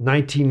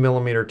 19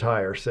 millimeter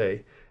tire,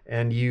 say,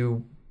 and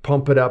you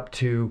pump it up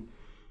to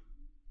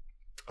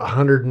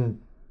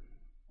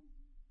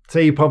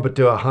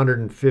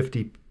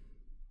 150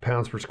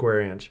 pounds per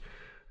square inch,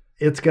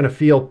 it's going to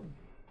feel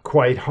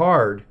quite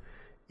hard.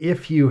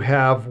 If you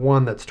have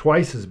one that's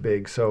twice as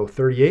big, so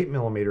 38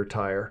 millimeter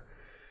tire,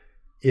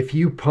 if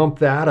you pump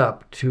that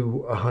up to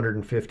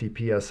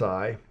 150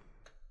 psi,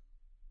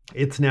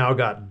 it's now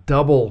got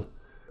double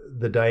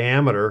the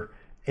diameter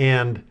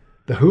and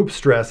the hoop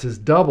stress is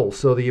double.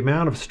 So the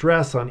amount of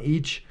stress on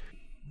each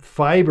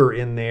fiber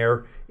in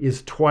there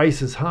is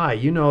twice as high.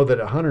 You know that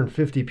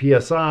 150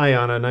 psi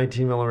on a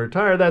 19 millimeter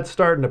tire, that's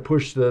starting to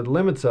push the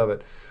limits of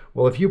it.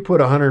 Well, if you put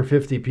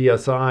 150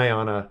 psi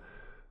on a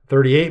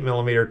 38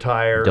 millimeter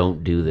tire,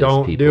 don't do this.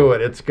 Don't people. do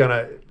it.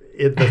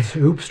 The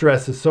hoop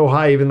stress is so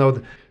high, even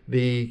though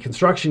the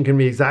construction can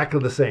be exactly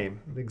the same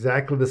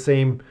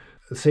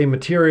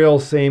material,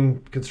 same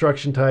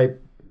construction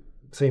type,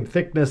 same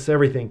thickness,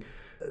 everything.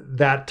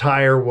 That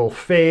tire will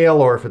fail,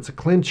 or if it's a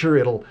clincher,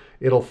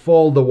 it'll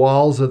fold the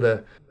walls of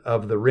the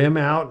rim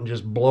out and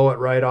just blow it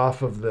right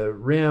off of the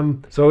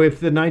rim. So if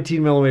the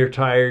 19 millimeter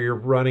tire you're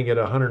running at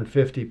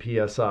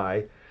 150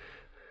 psi,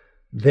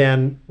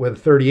 then with a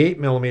 38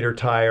 millimeter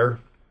tire,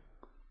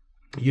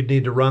 you'd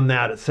need to run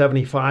that at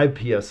 75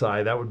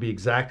 psi. That would be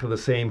exactly the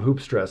same hoop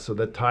stress. So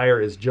the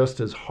tire is just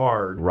as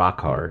hard.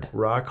 Rock hard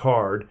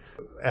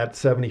at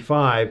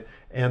 75.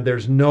 And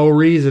there's no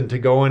reason to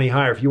go any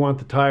higher. If you want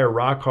the tire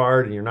rock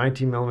hard and your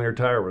 19 millimeter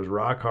tire was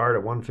rock hard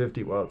at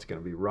 150, well, it's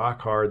going to be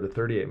rock hard, the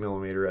 38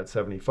 millimeter at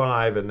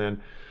 75. And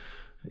then,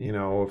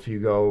 if you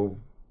go,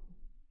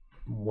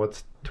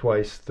 what's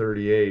twice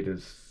 38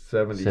 is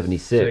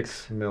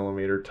 76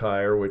 millimeter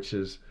tire, which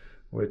is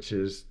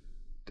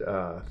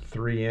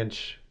 3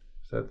 inch.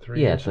 Is Is that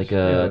 3 Yeah, inches? it's like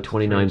Yeah, a it's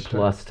 29 3-inch tire.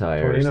 plus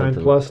tire. 29 or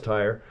something. plus tire.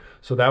 29 or something. plus tire.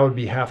 So that would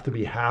have to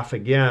be half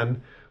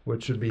again,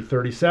 which would be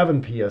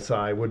 37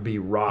 psi. Would be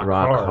rock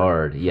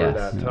hard.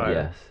 Yes, For that tire.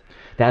 yes.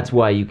 That's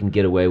why you can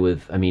get away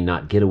with. I mean,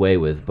 not get away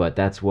with, but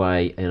that's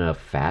why in a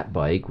fat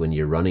bike, when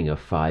you're running a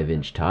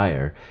 5-inch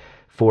tire,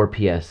 4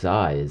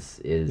 psi is.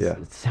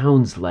 It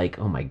sounds like,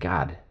 oh my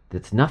god,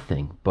 that's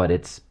nothing, but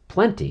it's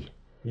plenty.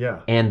 Yeah.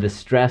 And the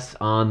stress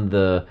on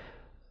the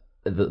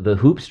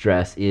hoop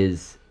stress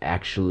is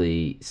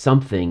actually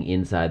something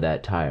inside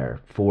that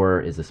tire.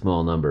 4 is a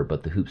small number,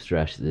 but the hoop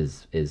stress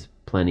is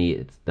plenty.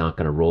 It's not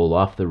going to roll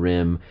off the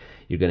rim.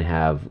 You're going to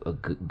have a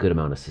good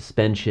amount of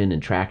suspension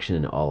and traction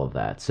and all of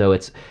that. So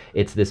it's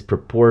this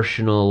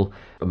proportional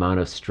amount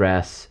of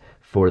stress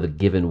for the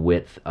given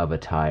width of a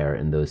tire,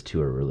 and those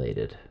two are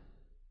related.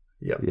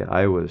 Yep. Yeah,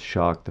 I was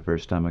shocked the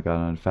first time I got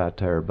on a fat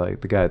tire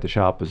bike. The guy at the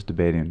shop was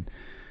debating,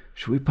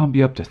 should we pump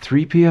you up to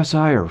 3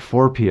 psi or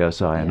 4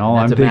 psi? And all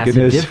I'm That's a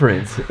thinking massive is,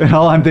 difference. and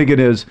all I'm thinking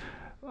is,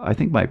 I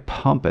think my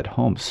pump at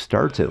home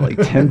starts at like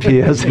 10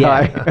 psi.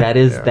 Yeah, that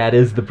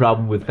is the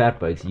problem with fat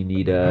bikes. You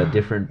need a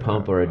different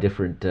pump or a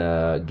different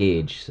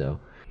gauge.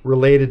 So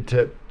Related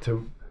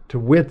to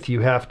width,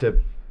 you have to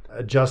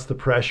adjust the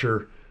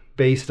pressure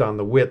based on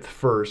the width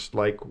first,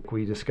 like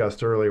we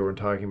discussed earlier when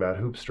talking about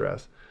hoop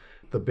stress.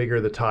 The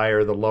bigger the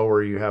tire, the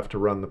lower you have to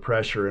run the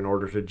pressure in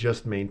order to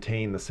just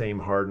maintain the same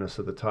hardness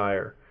of the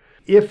tire.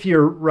 If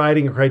you're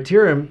riding a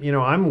Criterium,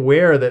 I'm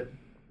aware that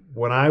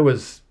when I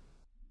was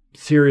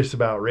serious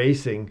about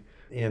racing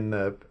in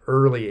the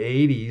early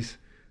 80s,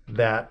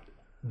 that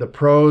the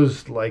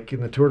pros, like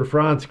in the Tour de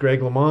France,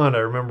 Greg LeMond, I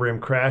remember him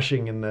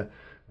crashing in the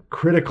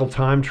critical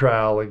time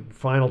trial, like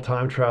final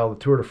time trial of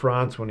the Tour de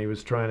France, when he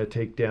was trying to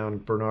take down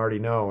Bernard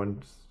Hinault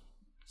and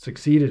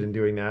succeeded in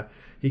doing that.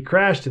 He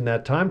crashed in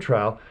that time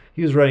trial.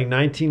 He was running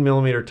 19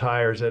 millimeter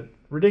tires at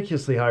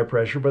ridiculously high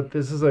pressure, but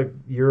this is a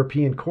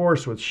European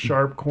course with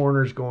sharp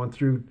corners going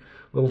through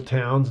little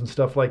towns and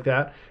stuff like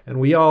that. And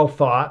we all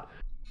thought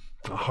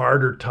a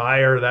harder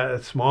tire,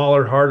 that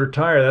smaller, harder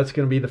tire, that's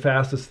going to be the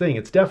fastest thing.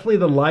 It's definitely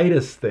the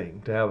lightest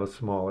thing to have a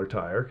smaller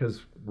tire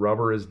because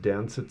rubber is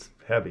dense, it's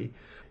heavy.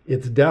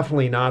 It's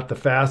definitely not the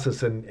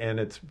fastest, and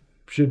it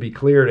should be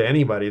clear to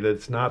anybody that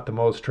it's not the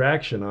most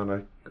traction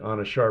on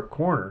a sharp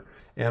corner.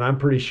 And I'm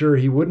pretty sure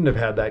he wouldn't have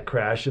had that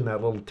crash in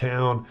that little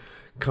town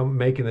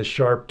making this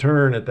sharp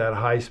turn at that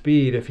high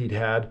speed if he'd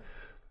had,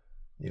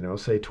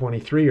 say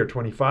 23 or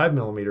 25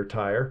 millimeter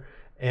tire.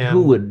 And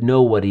who would,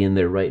 nobody in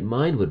their right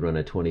mind would run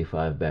a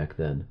 25 back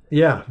then.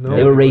 Yeah, no.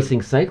 They were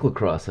racing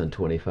cyclocross on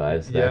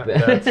 25s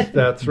back then.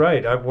 That's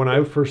right. When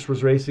I first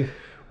was racing,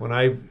 when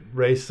I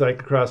raced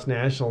cyclocross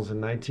nationals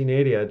in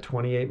 1980, I had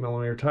 28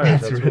 millimeter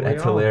tires.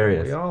 That's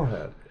hilarious. We all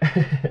had.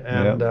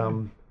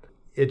 And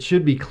it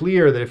should be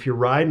clear that if you're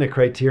riding a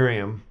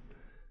Criterium,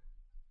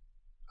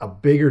 a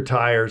bigger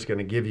tire is going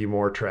to give you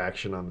more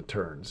traction on the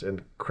turns.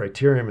 And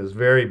Criterium is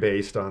very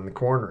based on the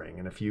cornering.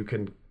 And if you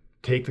can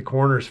take the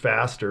corners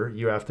faster,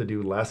 you have to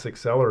do less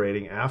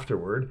accelerating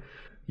afterward.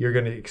 You're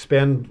going to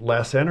expend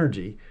less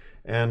energy.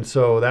 And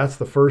so that's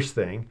the first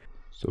thing.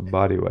 So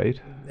body weight.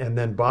 And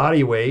then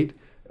body weight,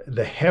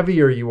 the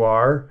heavier you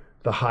are,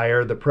 the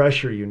higher the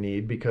pressure you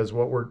need, because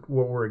what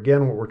we're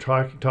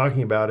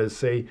talking about is,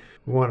 say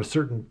we want a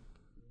certain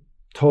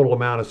total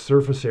amount of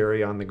surface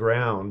area on the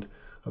ground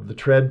of the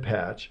tread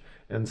patch.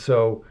 And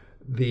so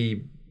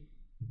the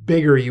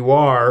bigger you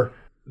are,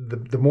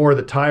 the more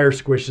the tire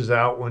squishes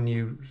out when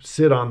you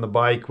sit on the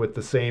bike with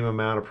the same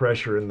amount of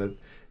pressure in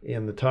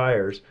the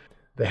tires.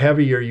 The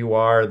heavier you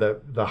are,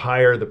 the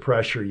higher the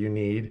pressure you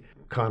need.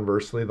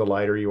 Conversely, the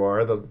lighter you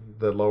are,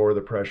 the lower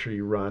the pressure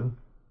you run.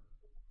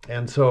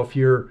 And so if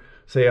you're,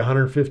 say, a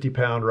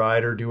 150-pound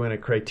rider doing a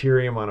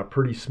Criterium on a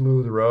pretty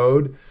smooth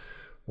road,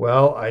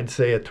 well, I'd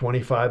say a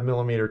 25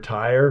 millimeter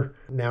tire.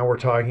 Now we're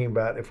talking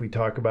about, if we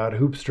talk about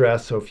hoop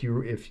stress, so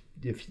if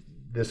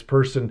this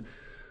person,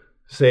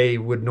 say,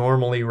 would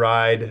normally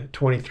ride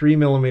 23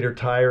 millimeter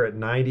tire at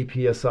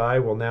 90 psi,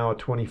 well, now a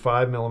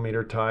 25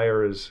 millimeter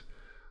tire is,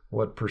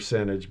 what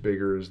percentage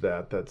bigger is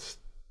that? That's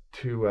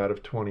 2 out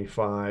of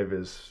 25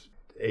 is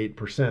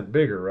 8%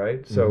 bigger,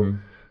 right?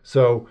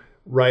 So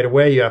right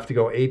away you have to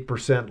go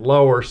 8%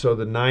 lower, so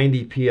the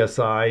 90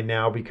 psi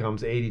now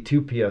becomes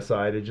 82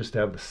 psi to just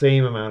have the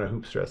same amount of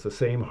hoop stress, the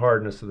same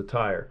hardness of the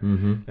tire.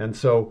 And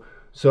so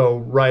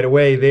right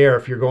away there,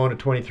 if you're going to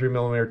 23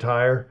 millimeter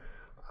tire,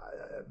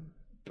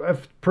 a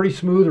pretty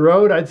smooth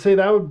road, I'd say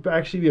that would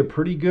actually be a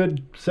pretty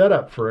good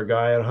setup for a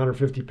guy at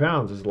 150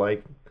 pounds, is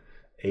like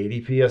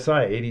 80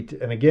 psi, 80.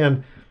 And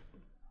again,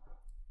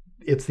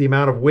 it's the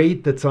amount of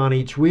weight that's on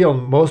each wheel.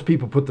 Most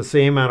people put the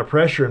same amount of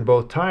pressure in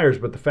both tires,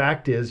 but the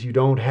fact is you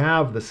don't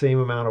have the same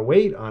amount of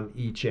weight on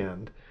each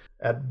end.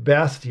 At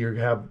best, you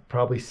have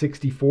probably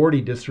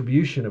 60-40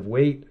 distribution of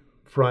weight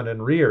front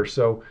and rear.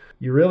 So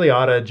you really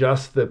ought to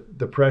adjust the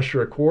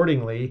pressure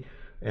accordingly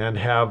and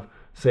have,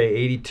 say,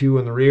 82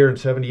 in the rear and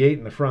 78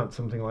 in the front,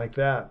 something like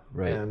that.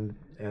 Right. And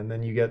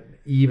then you get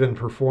even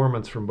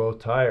performance from both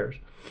tires.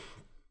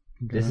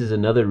 This is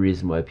another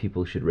reason why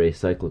people should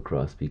race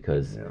cyclocross,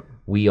 because Yeah.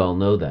 we all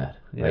know that.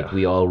 Like, Yeah.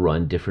 we all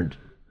run different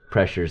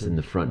pressures in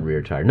the front and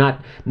rear tire.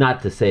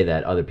 Not to say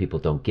that other people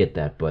don't get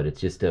that, but it's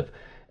just a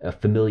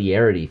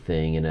familiarity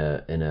thing and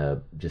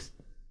a just,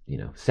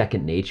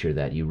 second nature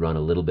that you run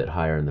a little bit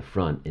higher in the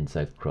front in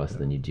cyclocross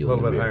than you do A little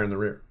in the bit rear. higher in the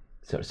rear.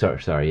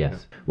 Sorry,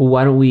 yes. Well,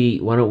 why don't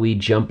we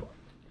jump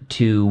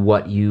to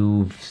what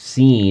you've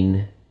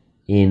seen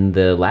in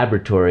the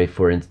laboratory,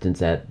 for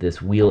instance, at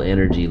this Wheel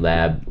Energy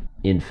Lab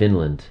in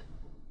Finland?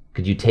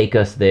 Could you take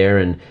us there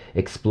and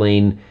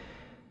explain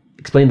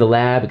the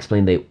lab,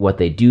 explain what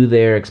they do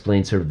there,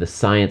 explain sort of the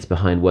science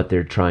behind what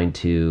they're trying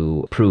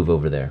to prove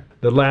over there?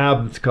 The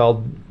lab, it's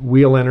called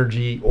Wheel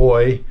Energy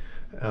Oy.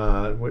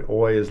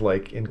 Oy is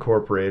like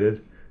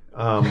incorporated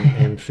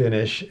in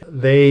Finnish.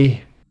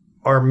 They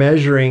are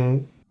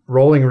measuring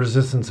rolling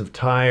resistance of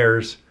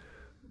tires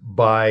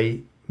by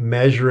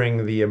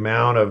measuring the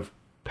amount of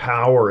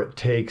power it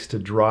takes to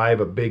drive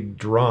a big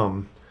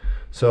drum.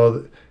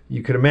 So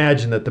you could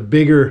imagine that the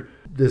bigger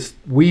this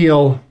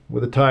wheel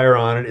with a tire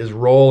on it is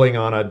rolling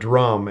on a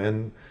drum,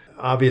 and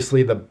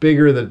obviously the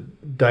bigger the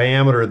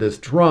diameter of this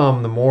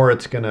drum, the more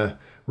it's going to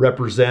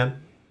represent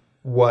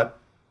what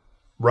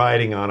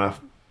riding on a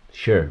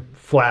Sure.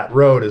 flat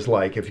road is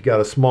like. If you got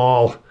a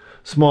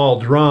small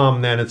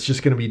drum, then it's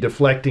just going to be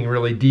deflecting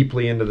really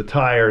deeply into the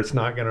tire. It's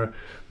not going to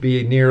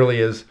be nearly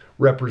as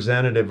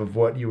representative of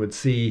what you would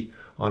see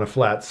on a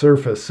flat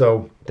surface.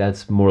 So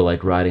That's more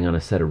like riding on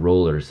a set of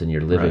rollers in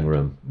your living Right.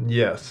 room.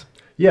 yes,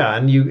 yeah,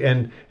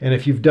 and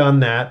if you've done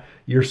that,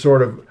 you're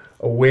sort of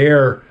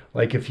aware,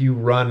 like if you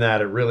run that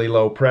at really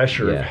low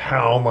pressure, Yeah. of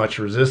how much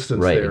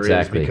resistance Right, there is,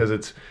 exactly. because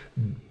it's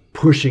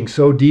pushing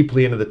so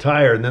deeply into the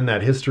tire, and then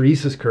that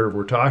hysteresis curve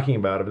we're talking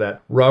about of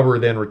that rubber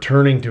then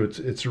returning to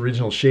its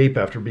original shape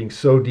after being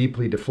so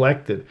deeply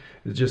deflected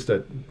is just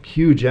a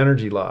huge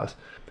energy loss.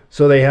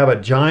 So they have a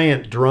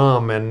giant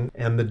drum,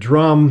 and the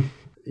drum,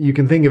 you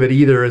can think of it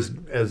either as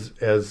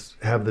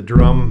have the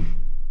drum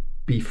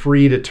be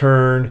free to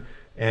turn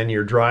and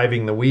you're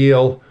driving the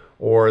wheel,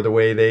 or the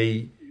way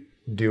they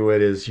do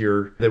it is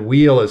the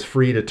wheel is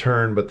free to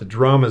turn, but the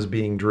drum is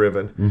being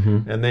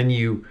driven. And then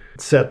you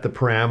set the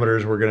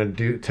parameters. We're going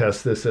to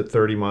test this at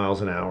 30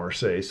 miles an hour,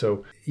 say.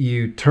 So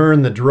you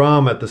turn the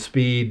drum at the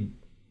speed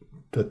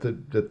that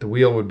the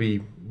wheel would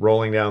be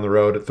rolling down the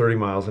road at 30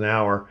 miles an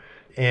hour,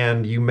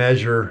 and you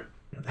measure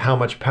how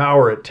much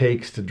power it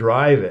takes to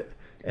drive it.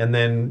 And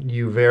then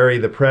you vary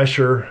the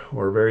pressure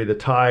or vary the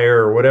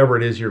tire or whatever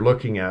it is you're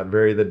looking at,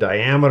 vary the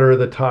diameter of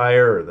the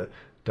tire or the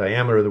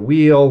diameter of the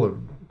wheel, the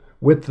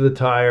width of the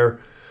tire.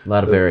 A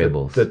lot of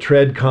variables. The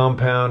tread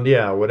compound,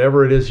 yeah,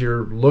 whatever it is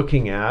you're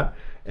looking at.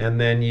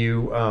 And then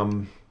you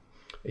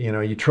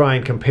try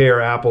and compare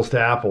apples to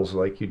apples.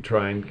 Like you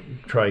try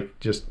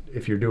just,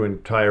 if you're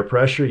doing tire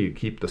pressure, you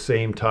keep the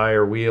same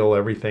tire, wheel,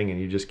 everything,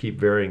 and you just keep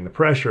varying the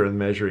pressure and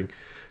measuring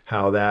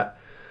how that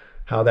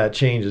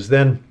changes.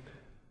 Then,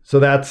 so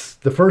that's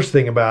the first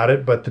thing about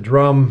it. But the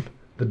drum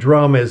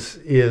is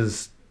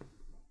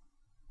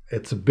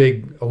it's a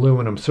big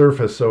aluminum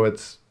surface, so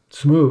it's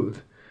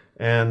smooth,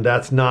 and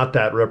that's not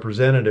that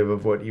representative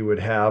of what you would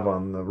have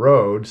on the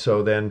road.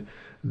 So then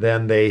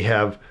they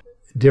have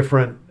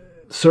different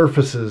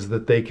surfaces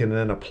that they can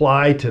then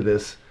apply to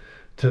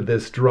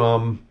this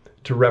drum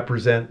to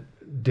represent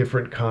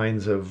different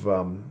kinds of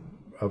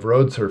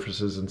road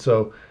surfaces. And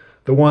so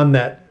the one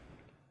that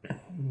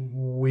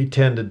we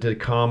tended to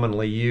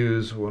commonly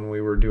use when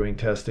we were doing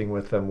testing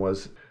with them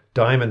was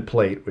diamond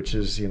plate, which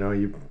is,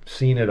 you've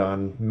seen it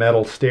on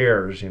metal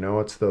stairs.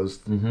 It's those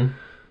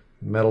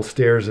metal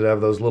stairs that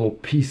have those little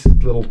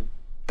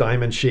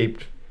diamond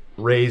shaped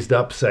raised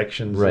up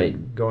sections,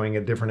 Right. going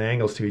at different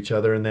angles to each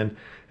other.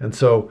 And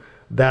so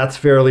that's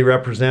fairly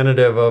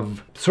representative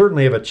of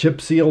certainly of a chip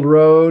sealed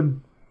road.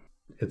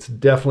 It's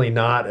definitely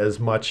not as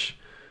much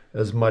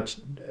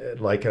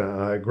like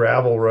a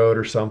gravel road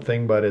or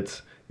something, but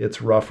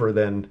it's rougher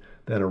than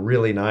a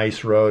really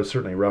nice road.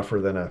 Certainly rougher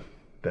than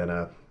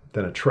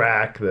a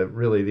track. That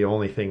really the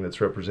only thing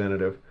that's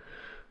representative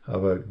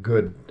of a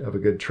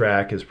good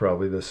track is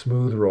probably the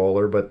smooth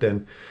roller. But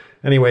then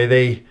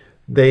anyway,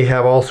 they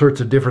have all sorts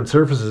of different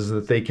surfaces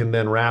that they can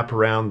then wrap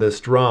around this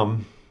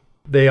drum.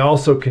 They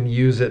also can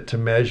use it to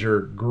measure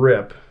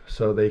grip,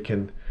 so they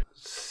can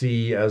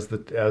see as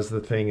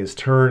the thing is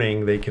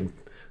turning, they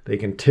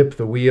can tip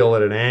the wheel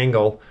at an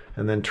angle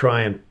and then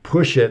try and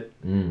push it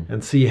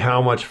and see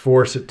how much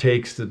force it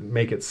takes to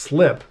make it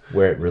slip.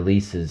 Where it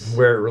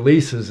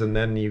releases. And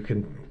then you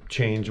can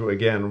change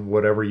again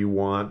whatever you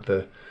want,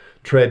 the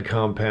tread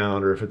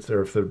compound, or if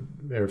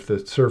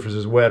the surface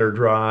is wet or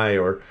dry,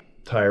 or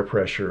tire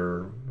pressure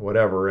or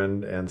whatever,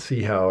 and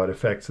see how it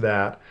affects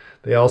that.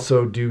 They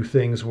also do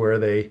things where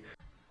they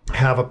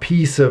have a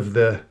piece of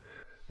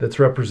that's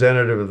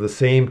representative of the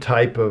same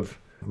type of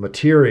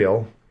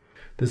material.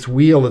 This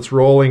wheel that's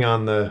rolling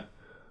on the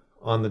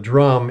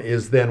drum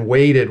is then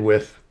weighted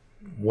with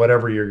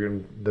whatever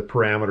the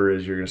parameter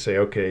is. You're going to say,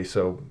 okay,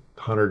 so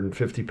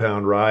 150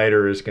 pound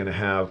rider is going to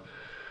have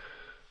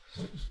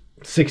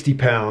 60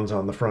 pounds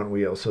on the front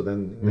wheel. So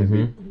then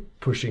maybe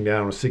pushing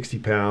down with 60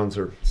 pounds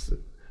or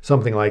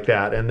something like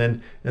that. And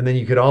then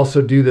you could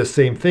also do the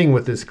same thing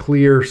with this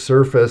clear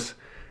surface,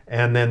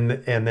 and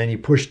then you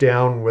push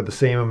down with the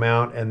same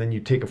amount, and then you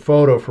take a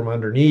photo from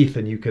underneath,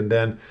 and you can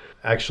then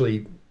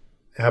actually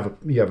have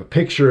a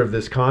picture of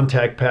this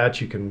contact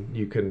patch. You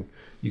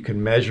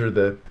can measure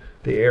the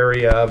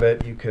area of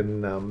it. You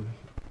can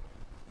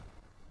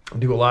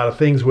do a lot of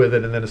things with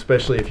it, and then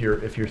especially if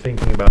you're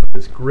thinking about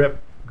this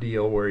grip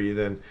deal where you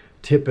then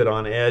tip it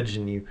on edge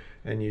and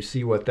you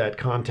see what that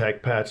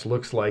contact patch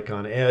looks like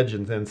on edge,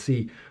 and then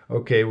see,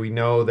 okay, we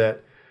know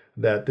that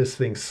this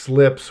thing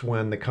slips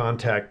when the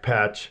contact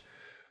patch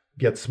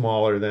gets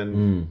smaller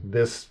than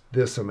this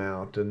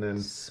amount, and then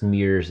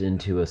smears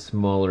into a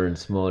smaller and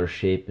smaller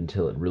shape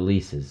until it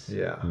releases.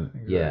 Yeah,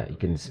 exactly. Yeah, you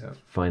can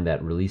find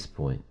that release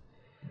point.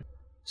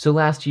 So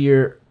last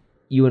year,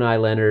 you and I,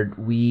 Leonard,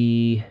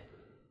 we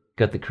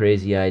got the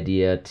crazy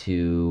idea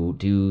to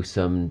do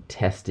some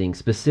testing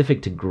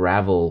specific to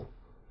gravel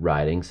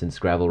riding. Since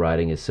gravel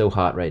riding is so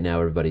hot right now,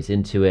 everybody's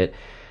into it.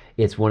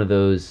 It's one of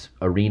those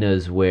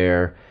arenas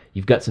where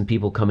you've got some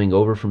people coming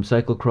over from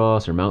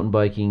cyclocross or mountain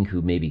biking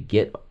who maybe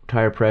get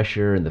tire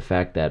pressure, and the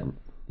fact that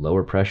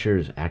lower pressure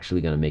is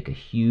actually going to make a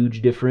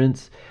huge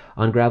difference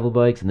on gravel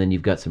bikes. And then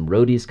you've got some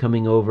roadies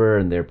coming over,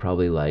 and they're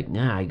probably like,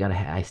 nah,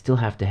 I still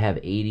have to have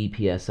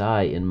 80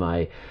 psi in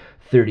my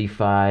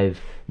 35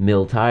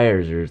 mil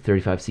tires or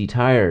 35C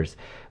tires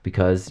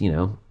because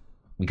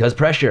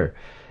pressure.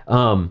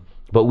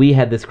 But we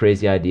had this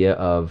crazy idea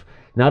of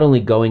not only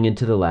going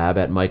into the lab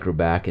at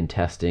Microbac and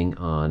testing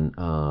on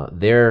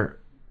their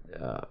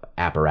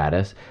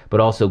apparatus, but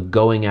also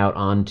going out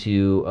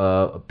onto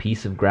a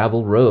piece of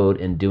gravel road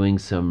and doing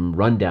some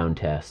rundown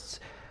tests.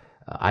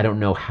 I don't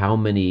know how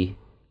many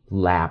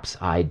laps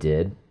I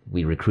did.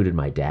 We recruited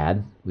my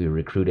dad. We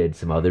recruited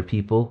some other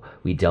people.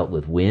 We dealt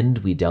with wind.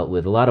 We dealt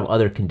with a lot of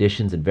other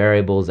conditions and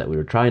variables that we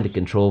were trying to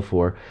control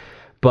for.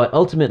 But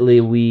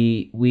ultimately,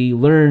 we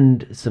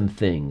learned some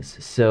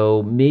things.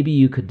 So maybe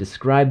you could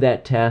describe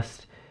that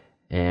test,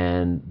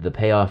 and the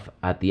payoff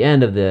at the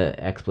end of the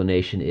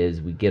explanation is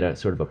we get a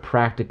sort of a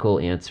practical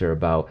answer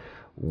about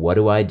what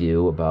do I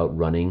do about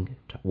running,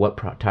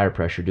 what tire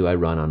pressure do I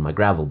run on my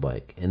gravel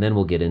bike, and then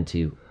we'll get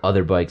into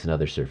other bikes and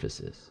other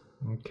surfaces.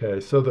 Okay,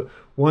 so the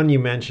one you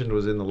mentioned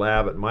was in the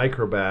lab at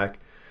Microbac.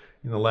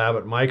 In the lab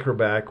at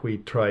Microbac, we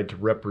tried to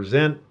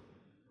represent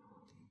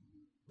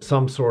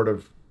some sort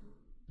of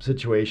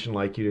situation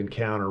like you'd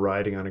encounter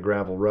riding on a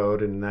gravel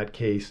road. And in that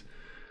case,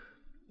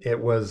 it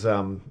was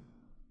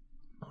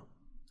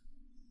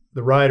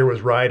the rider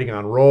was riding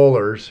on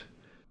rollers,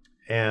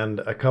 and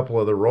a couple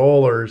of the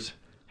rollers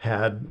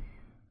had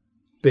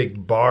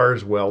big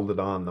bars welded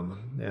on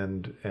them,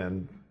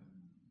 and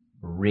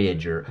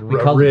ridge, or we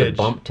called it the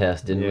bump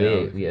test, didn't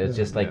we? It was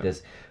just like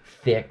this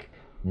thick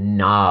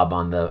knob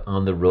on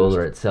the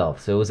roller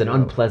itself. So it was an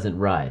unpleasant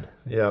ride.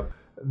 Yeah.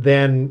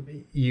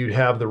 Then you'd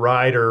have the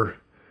rider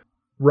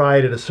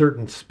ride at a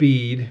certain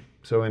speed,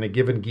 so in a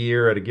given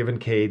gear at a given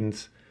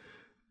cadence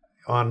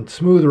on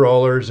smooth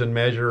rollers, and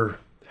measure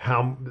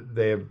how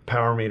they have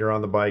power meter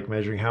on the bike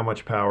measuring how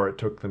much power it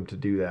took them to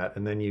do that.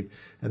 And then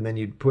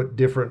you'd put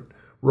different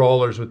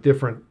rollers with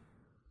different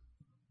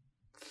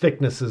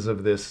thicknesses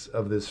of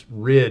this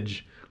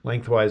ridge,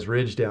 lengthwise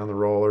ridge down the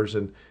rollers,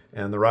 and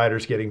the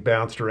rider's getting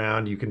bounced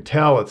around. You can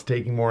tell it's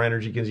taking more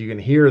energy because you can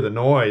hear the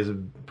noise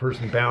of the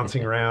person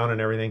bouncing around and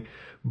everything,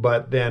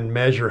 but then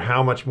measure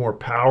how much more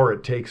power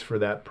it takes for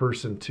that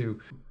person to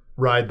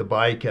ride the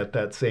bike at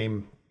that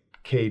same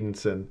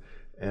cadence and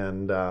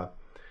in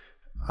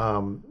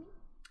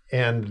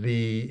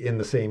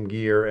the same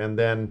gear, and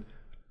then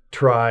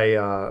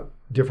try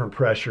different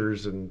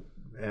pressures, and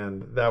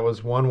that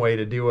was one way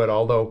to do it.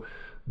 Although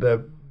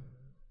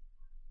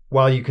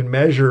while you can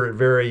measure it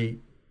very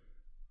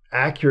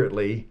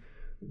accurately,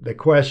 the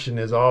question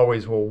is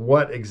always, well,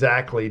 what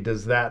exactly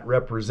does that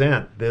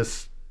represent?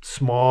 This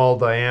small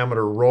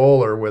diameter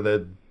roller with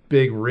a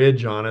big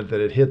ridge on it that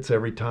it hits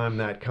every time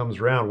that comes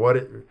around.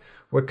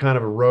 What kind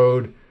of a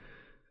road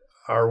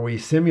are we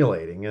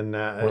simulating? And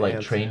or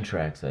like train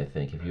tracks, I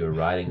think. If you were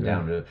riding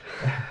down to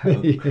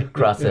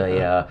across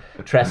a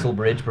trestle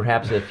bridge,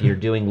 perhaps if you're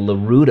doing La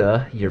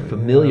Ruta, you're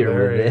familiar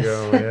with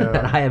this.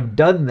 Yeah. I have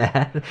done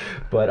that,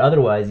 but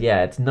otherwise,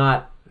 it's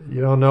not. You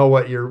don't know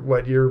what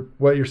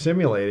you're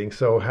simulating.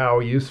 So how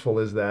useful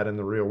is that in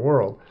the real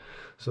world?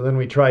 So then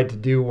we tried to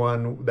do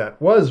one that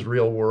was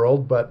real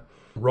world, but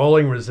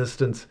rolling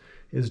resistance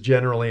is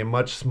generally a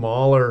much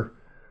smaller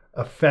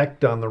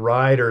effect on the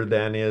rider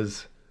than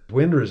is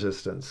wind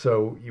resistance.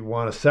 So you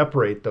want to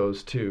separate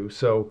those two.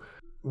 So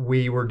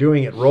we were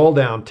doing it roll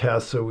down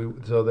tests so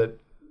that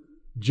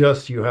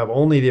just you have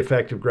only the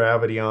effect of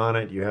gravity on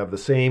it. You have the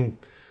same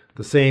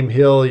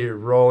hill you're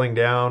rolling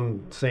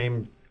down,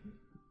 same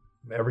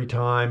every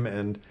time,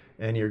 and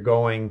you're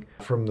going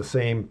from the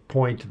same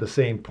point to the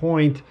same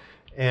point.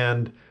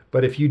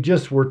 But if you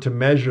just were to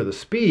measure the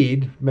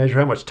speed, measure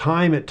how much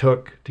time it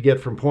took to get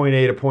from point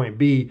A to point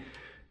B,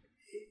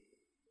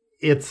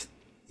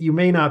 you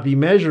may not be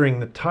measuring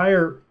the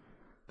tire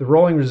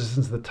rolling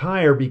resistance of the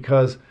tire,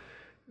 because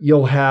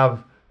you'll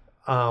have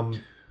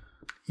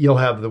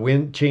the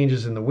wind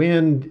changes in the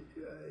wind,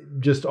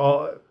 just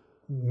all,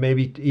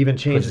 maybe even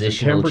changes in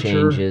Positional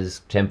temperature.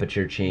 changes,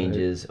 temperature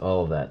changes,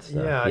 all of that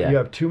stuff. Yeah, you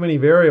have too many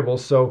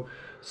variables. So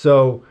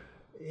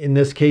in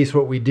this case,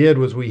 what we did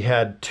was we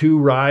had two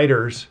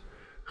riders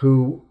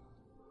who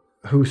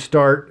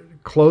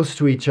start close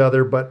to each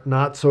other, but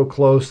not so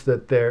close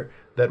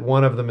that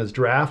one of them is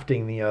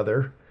drafting the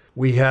other.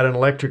 We had an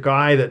electric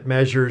eye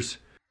that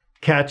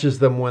catches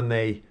them when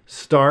they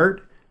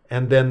start,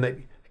 and then that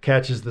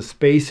catches the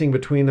spacing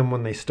between them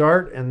when they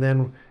start, and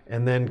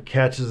then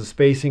catches the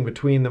spacing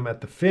between them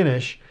at the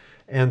finish,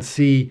 and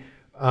see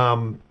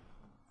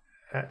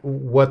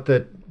what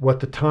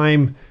the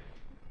time,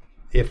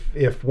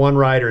 if one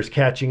rider is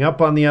catching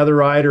up on the other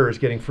rider or is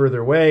getting further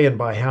away, and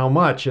by how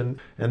much. And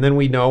then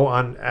we know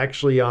on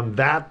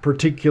that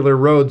particular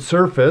road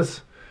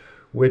surface,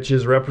 which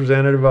is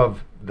representative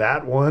of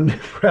that one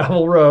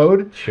gravel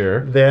road,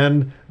 Sure.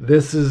 then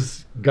this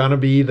is gonna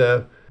be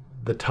the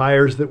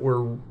tires that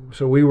were.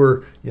 So we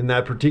were, in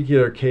that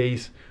particular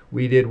case,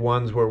 we did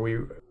ones where we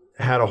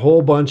had a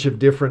whole bunch of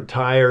different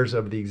tires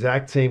of the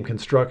exact same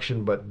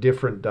construction but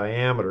different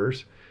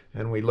diameters,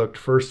 and we looked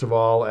first of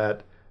all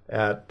at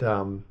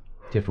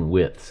Different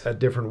widths. at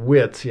different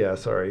widths.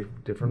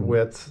 Different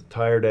widths.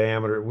 Tire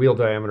diameter, wheel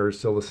diameter is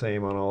still the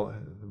same on all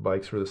the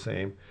bikes, were the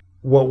same.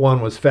 What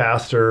one was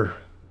faster,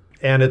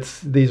 and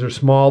these are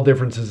small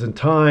differences in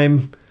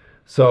time,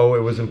 so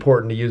it was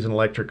important to use an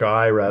electric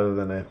eye rather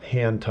than a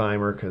hand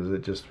timer,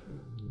 because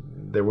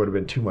there would have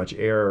been too much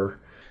error.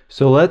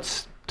 So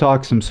let's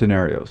talk some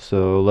scenarios.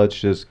 So let's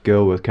just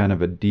go with kind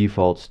of a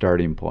default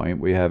starting point.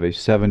 We have a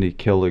 70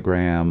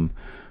 kilogram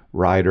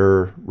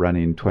rider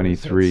running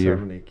 23 or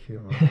 70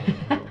 kilos.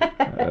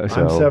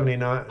 so I'm 79.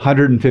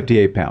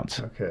 158 pounds.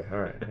 Okay, all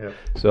right. Yep.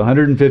 So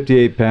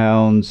 158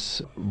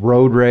 pounds,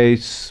 road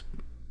race,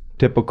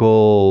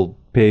 typical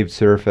paved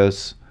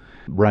surface,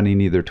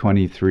 running either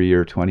 23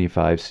 or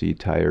 25C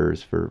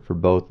tires. For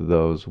both of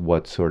those,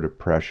 what sort of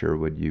pressure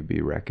would you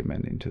be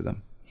recommending to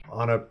them?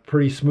 On a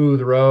pretty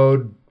smooth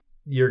road,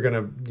 you're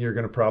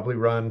gonna probably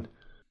run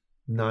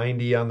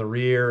 90 on the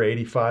rear,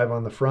 85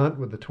 on the front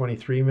with the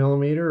 23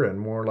 millimeter, and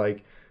more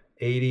like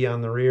 80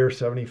 on the rear,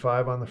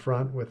 75 on the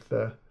front with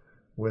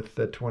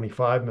the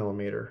 25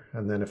 millimeter.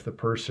 And then if the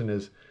person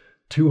is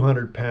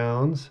 200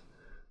 pounds,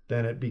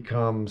 then it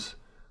becomes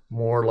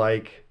more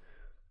like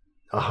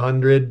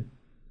 100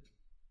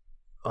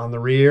 on the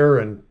rear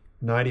and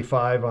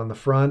 95 on the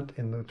front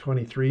in the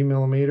 23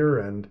 millimeter,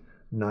 and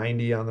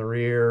 90 on the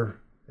rear,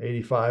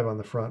 85 on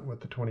the front with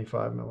the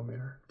 25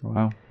 millimeter.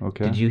 Wow.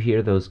 Okay. Did you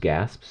hear those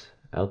gasps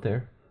out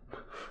there?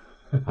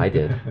 I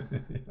did.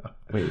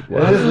 Wait,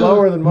 It is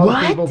lower than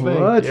most people think.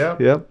 What?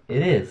 Yep.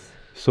 It is.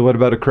 So what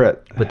about a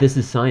crit? But this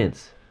is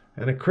science.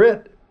 And a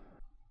crit,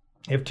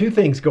 you have two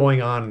things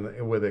going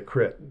on with a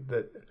crit.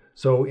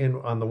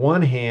 On the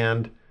one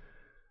hand,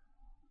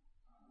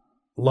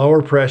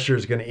 lower pressure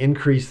is going to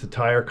increase the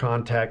tire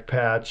contact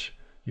patch.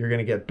 You're going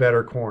to get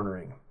better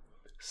cornering.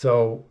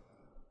 So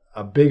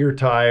a bigger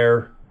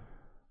tire,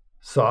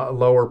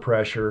 lower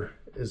pressure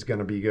is going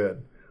to be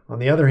good. On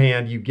the other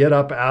hand, you get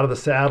up out of the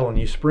saddle and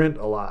you sprint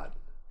a lot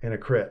in a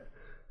crit.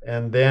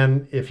 And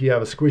then if you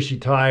have a squishy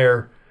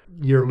tire,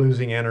 you're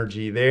losing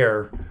energy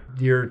there.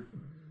 You're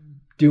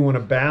doing a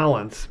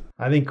balance.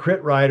 I think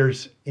crit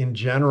riders in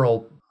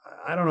general,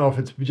 I don't know if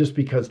it's just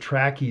because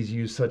trackies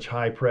use such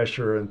high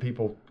pressure and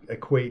people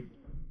equate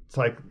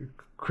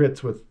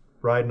crits with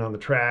riding on the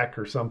track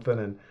or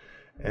something,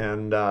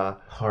 and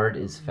hard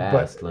is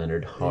fast,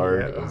 Leonard.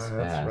 Hard Yeah, is that's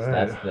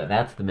fast. right.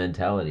 That's the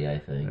mentality, I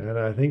think. And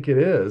I think it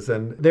is.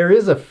 And there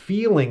is a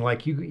feeling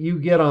like you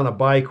get on a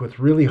bike with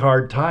really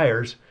hard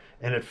tires,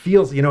 and it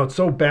feels, it's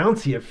so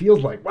bouncy. It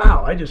feels like,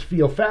 wow, I just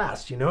feel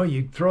fast.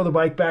 You throw the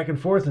bike back and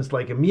forth, and it's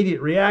like immediate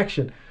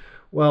reaction.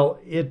 Well,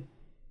 it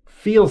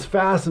feels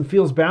fast and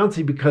feels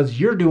bouncy because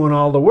you're doing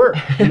all the work.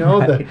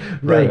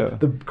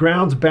 The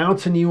ground's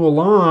bouncing you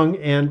along,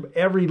 and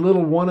every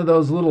little one of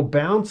those little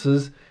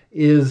bounces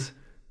is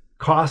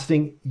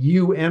costing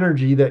you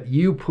energy that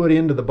you put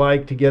into the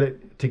bike to get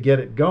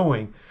it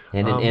going,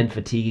 and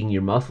fatiguing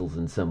your muscles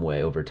in some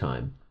way over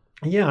time.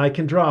 Yeah, I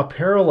can draw a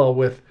parallel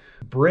with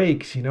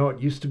brakes. It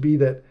used to be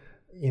that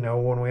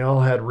when we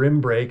all had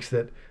rim brakes,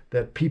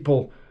 that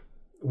people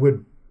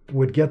would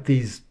get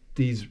these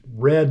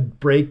red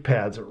brake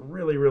pads that were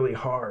really, really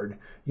hard,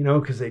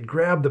 because they'd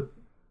grab the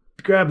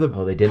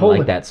Oh, they didn't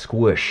like that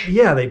squish.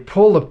 Yeah, they'd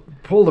pull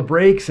the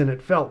brakes, and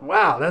it felt,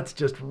 wow, that's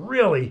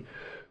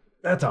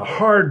a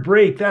hard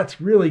brake.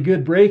 That's really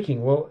good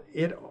braking. Well,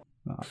 it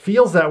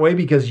feels that way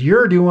because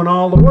you're doing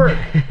all the work.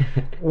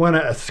 When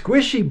a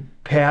squishy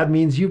pad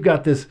means you've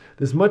got this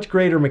much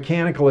greater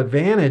mechanical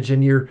advantage,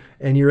 and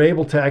you're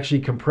able to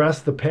actually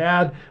compress the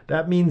pad.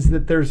 That means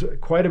that there's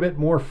quite a bit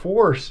more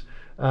force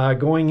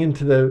going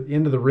into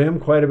the rim,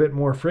 quite a bit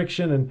more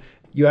friction, and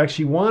you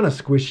actually want a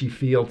squishy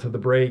feel to the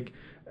brake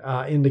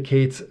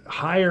indicates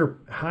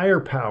higher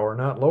power,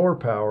 not lower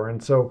power.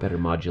 And so Better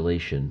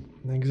modulation.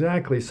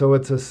 exactly. So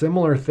it's a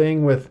similar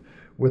thing with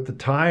the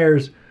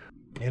tires.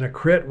 In a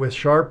crit with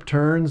sharp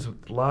turns,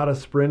 with a lot of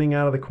sprinting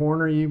out of the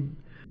corner,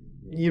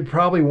 you'd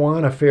probably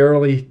want a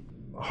fairly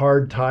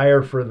hard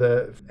tire for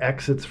the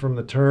exits from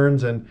the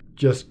turns, and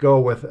just go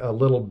with a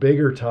little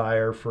bigger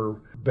tire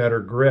for better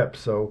grip.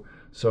 So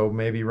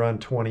maybe run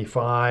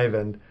 25,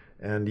 and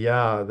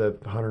yeah, the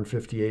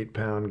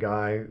 158-pound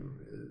guy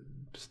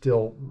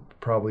still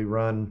probably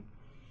run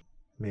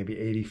maybe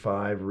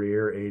 85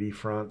 rear, 80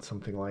 front,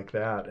 something like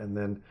that. And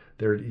then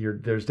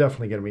there's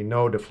definitely going to be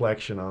no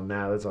deflection on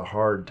that. It's a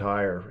hard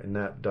tire in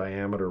that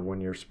diameter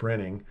when you're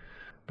sprinting.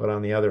 But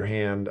on the other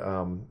hand,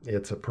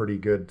 it's a pretty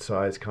good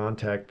size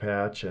contact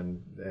patch,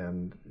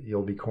 and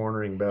you'll be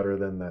cornering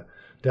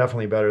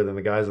definitely better than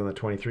the guys on the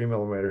 23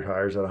 millimeter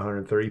tires at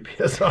 130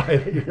 psi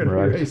that you're going to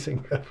be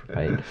racing.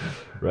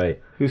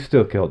 Right. Who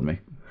still killed me?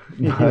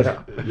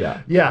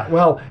 Yeah.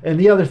 Well, and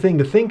the other thing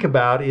to think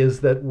about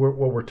is that what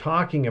we're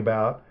talking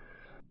about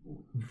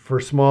for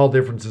small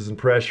differences in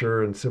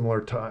pressure and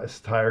similar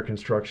tire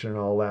construction and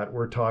all that,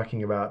 we're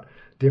talking about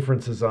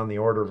differences on the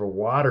order of a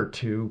watt or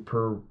two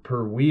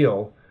per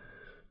wheel.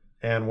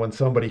 And when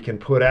somebody can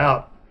put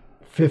out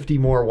 50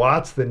 more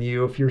watts than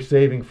you, if you're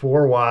saving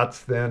 4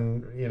 watts,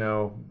 then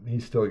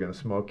he's still going to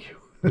smoke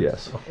you.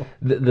 Yes.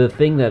 The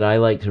thing that I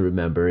like to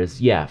remember is,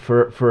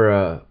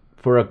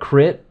 for a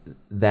crit,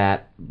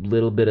 that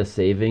little bit of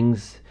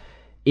savings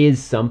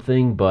is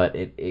something, but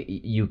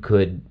you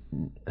could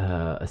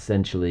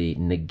essentially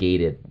negate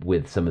it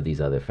with some of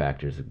these other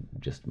factors.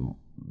 Just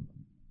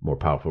more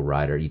powerful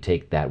rider. You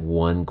take that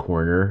one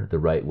corner the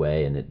right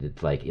way, and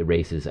it's like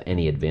erases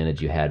any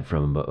advantage you had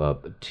from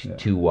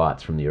 2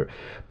 watts from the.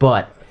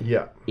 But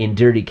in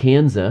Dirty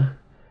Kansas,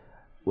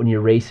 when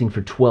you're racing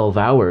for 12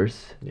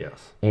 hours,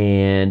 yes,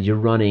 and you're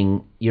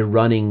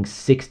running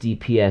 60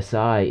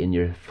 psi in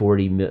your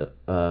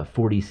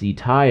 40C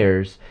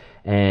tires,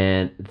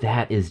 and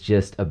that is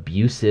just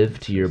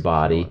abusive to your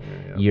body.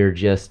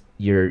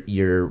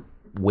 You're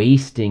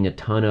wasting a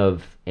ton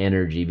of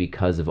energy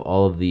because of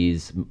all of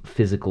these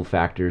physical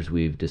factors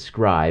we've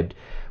described,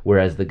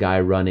 whereas the guy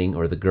running,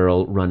 or the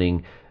girl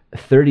running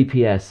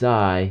 30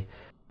 psi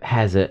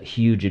has a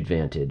huge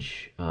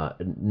advantage,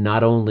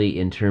 not only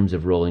in terms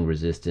of rolling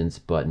resistance,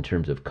 but in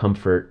terms of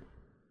comfort,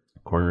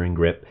 cornering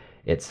grip,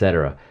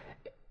 etc.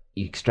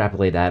 You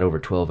extrapolate that over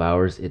 12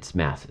 hours, it's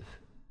massive.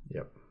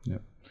 Yep.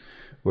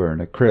 Where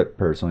in a crit,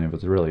 personally, if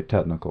it's a really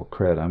technical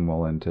crit, I'm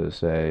willing to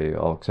say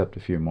I'll accept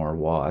a few more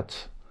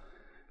watts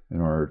in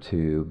order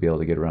to be able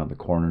to get around the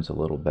corners a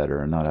little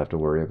better and not have to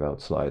worry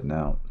about sliding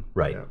out.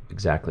 Right,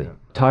 exactly.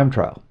 Time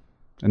trial.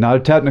 And not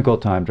a technical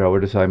time trial. We're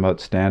just talking about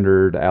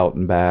standard out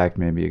and back.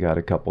 Maybe you got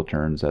a couple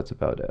turns. That's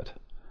about it.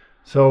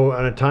 So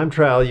on a time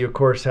trial, you, of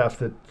course, have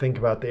to think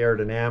about the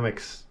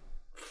aerodynamics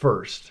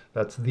first.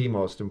 That's the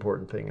most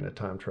important thing in a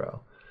time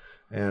trial.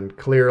 And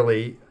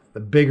clearly, the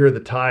bigger the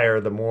tire,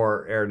 the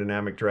more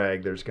aerodynamic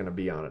drag there's going to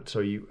be on it. So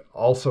you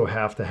also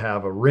have to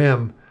have a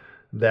rim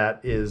that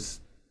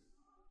is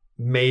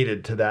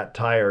mated to that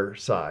tire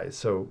size.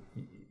 So,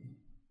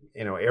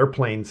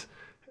 airplanes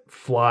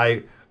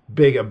fly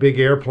big. A big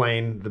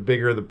airplane, the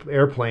bigger the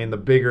airplane, the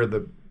bigger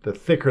the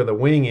thicker the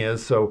wing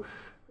is. So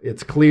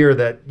it's clear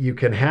that you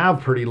can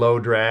have pretty low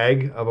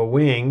drag of a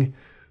wing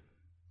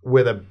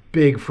with a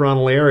big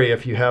frontal area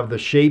if you have the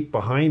shape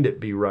behind it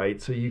be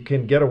right. So you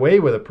can get away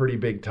with a pretty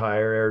big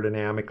tire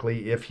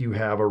aerodynamically if you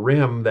have a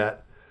rim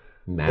that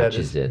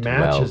matches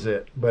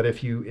it. But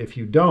if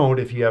you don't,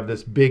 if you have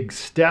this big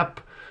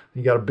step,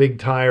 you got a big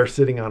tire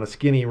sitting on a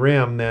skinny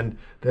rim, then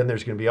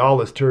there's going to be all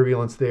this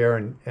turbulence there,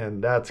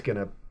 and that's going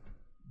to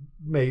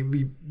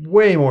maybe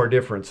way more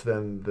difference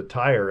than the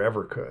tire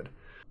ever could.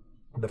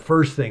 The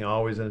first thing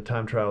always in a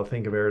time trial,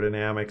 think of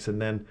aerodynamics,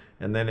 and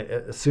then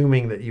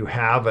assuming that you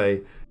have a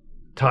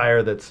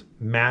tire that's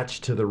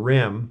matched to the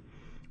rim,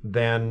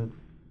 then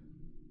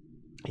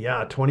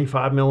a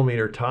 25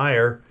 millimeter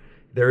tire,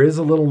 there is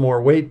a little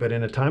more weight, but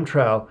in a time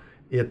trial,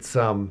 it's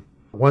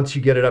once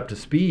you get it up to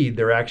speed,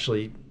 there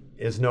actually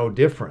is no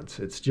difference.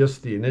 It's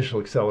just the initial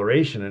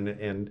acceleration,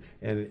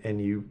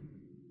 and you,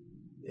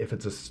 if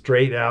it's a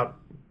straight out,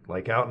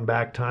 like out and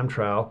back time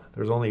trial,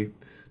 there's only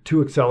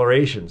 2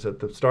 accelerations at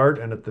the start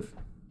and at the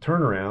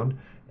turnaround,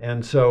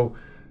 and so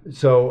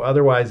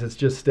otherwise it's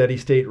just steady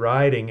state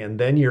riding, and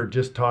then you're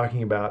just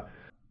talking about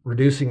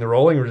reducing the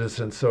rolling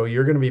resistance. So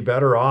you're going to be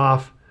better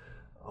off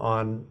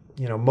on,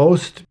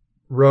 most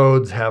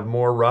roads have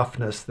more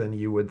roughness than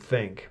you would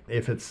think.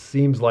 If it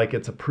seems like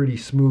it's a pretty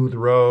smooth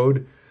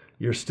road,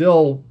 you're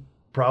still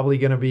probably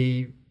going to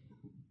be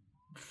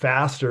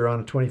faster on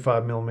a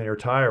 25 millimeter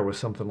tire with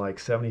something like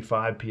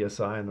 75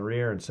 psi in the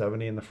rear and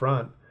 70 in the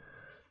front.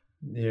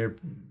 You're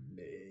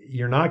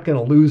not going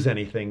to lose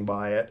anything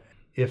by it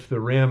if the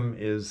rim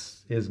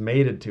is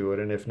mated to it,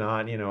 and if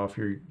not, if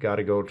you got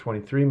to go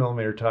 23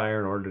 millimeter tire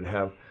in order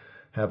to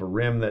have a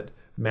rim that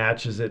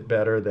matches it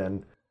better,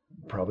 then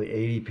probably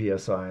 80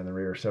 psi in the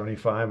rear,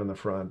 75 in the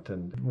front.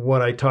 And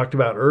what I talked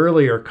about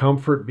earlier,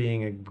 comfort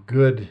being a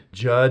good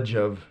judge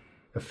of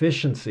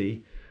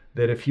efficiency,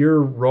 that if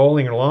you're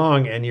rolling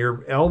along and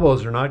your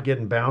elbows are not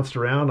getting bounced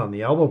around on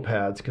the elbow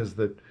pads because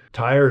the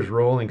tire's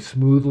rolling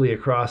smoothly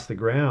across the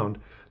ground,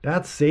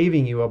 that's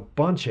saving you a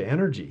bunch of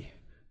energy,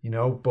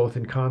 both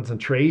in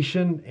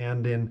concentration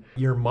and in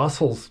your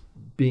muscles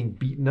being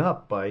beaten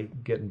up by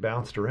getting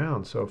bounced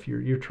around. So if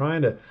you're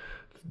trying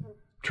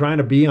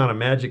to be on a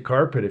magic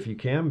carpet, if you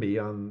can be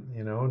on,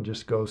 and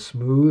just go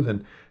smooth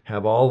and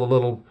have all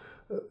the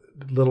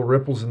little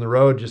ripples in the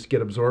road just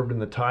get absorbed in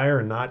the tire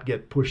and not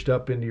get pushed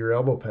up into your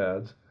elbow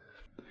pads.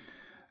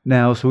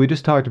 Now, so we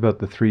just talked about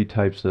the 3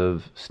 types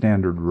of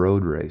standard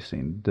road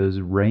racing.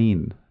 Does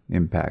rain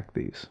impact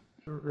these?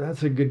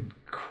 That's a good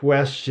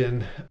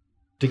question.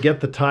 To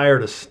get the tire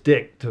to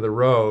stick to the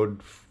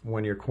road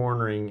when you're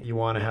cornering, you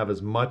want to have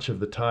as much of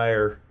the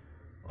tire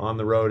on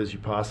the road as you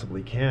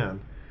possibly can.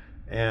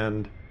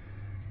 And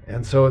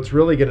so it's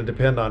really going to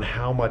depend on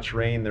how much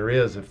rain there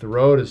is. If the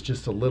road is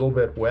just a little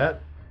bit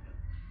wet,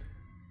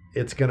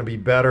 it's going to be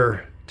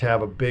better to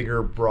have a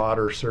bigger,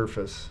 broader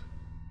surface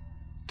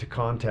to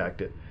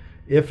contact it.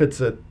 If it's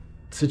a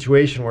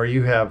situation where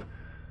you have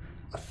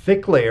a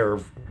thick layer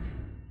of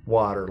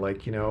water,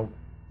 like,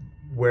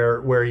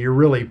 where you're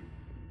really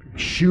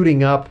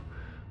shooting up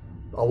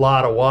a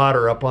lot of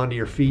water up onto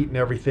your feet and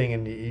everything,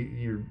 and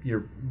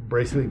you're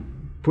basically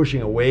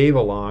pushing a wave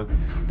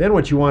along, then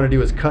what you want to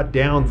do is cut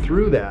down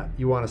through that.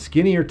 You want to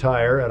skinny your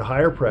tire at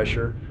higher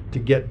pressure to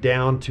get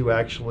down to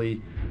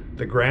actually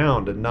the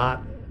ground and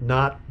not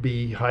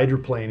be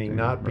hydroplaning,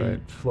 not be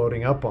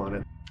floating up on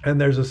it. And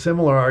there's a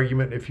similar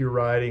argument if you're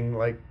riding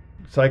like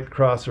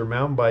cyclocross or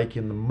mountain bike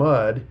in the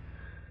mud.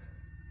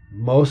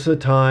 Most of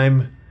the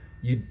time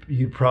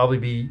you'd probably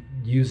be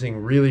using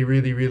really,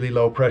 really, really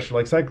low pressure.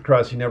 Like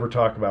cyclocross, you never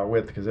talk about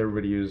width because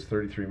everybody uses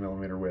 33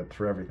 millimeter width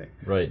for everything.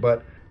 Right.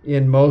 But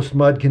in most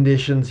mud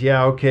conditions,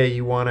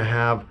 you want to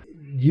have,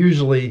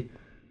 usually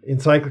in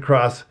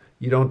cyclocross,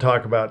 you don't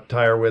talk about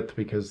tire width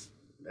because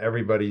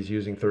everybody's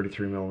using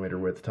 33 millimeter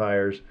width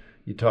tires.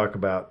 You talk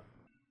about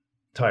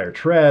tire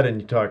tread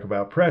and you talk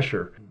about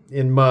pressure.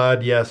 In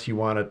mud, yes, you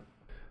want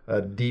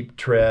a deep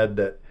tread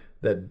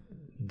that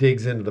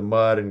digs into the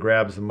mud and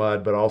grabs the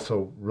mud, but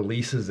also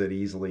releases it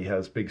easily,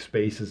 has big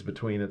spaces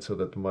between it so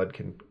that the mud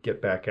can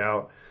get back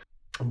out.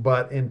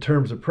 But in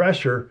terms of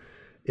pressure,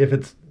 if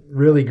it's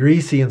really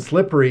greasy and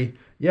slippery,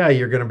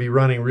 you're going to be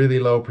running really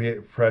low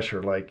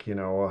pressure, like, a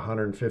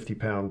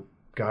 150-pound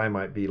guy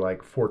might be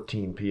like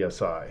 14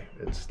 psi.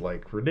 It's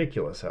like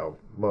ridiculous how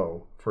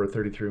low for a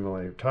 33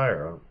 millimeter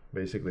tire on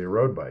basically a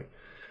road bike.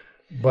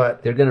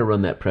 But they're going to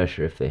run that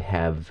pressure if they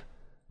have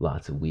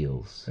lots of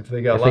wheels. If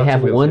they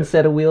have wheels, one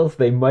set of wheels,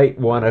 they might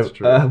want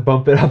to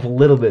bump it up a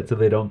little bit so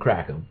they don't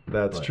crack them.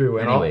 That's true.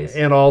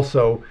 And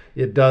also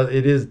it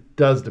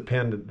does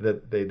depend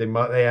that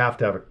they have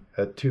to have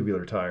a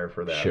tubular tire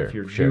for that. Sure, if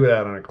you do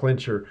that on a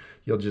clincher,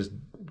 you'll just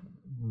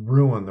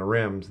ruin the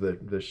rims,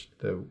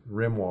 the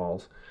rim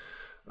walls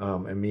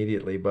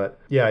immediately.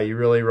 But you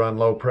really run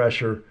low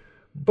pressure.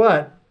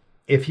 But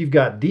if you've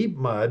got deep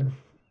mud,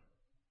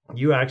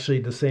 you actually,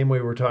 the same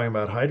way we're talking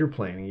about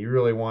hydroplaning, you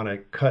really want to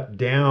cut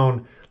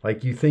down,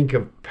 like you think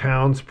of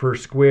pounds per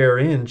square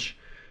inch.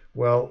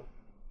 Well,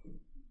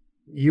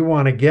 you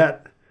want to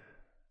get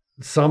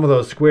some of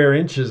those square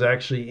inches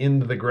actually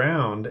into the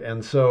ground.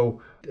 And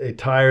so a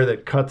tire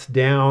that cuts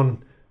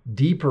down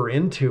deeper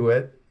into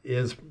it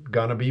is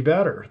going to be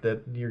better.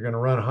 That you're going to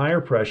run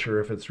higher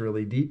pressure if it's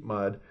really deep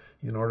mud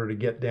in order to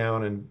get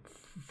down and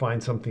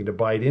find something to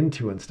bite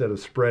into instead of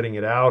spreading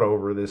it out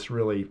over this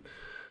really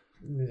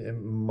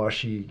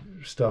mushy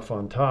stuff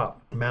on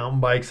top. Mountain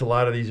bikes, a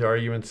lot of these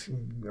arguments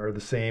are the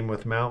same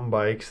with mountain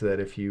bikes, that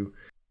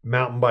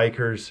mountain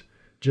bikers,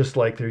 just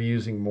like they're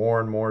using more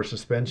and more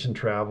suspension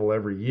travel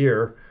every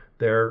year,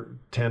 they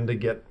tend to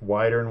get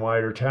wider and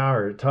wider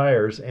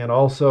tires, and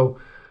also,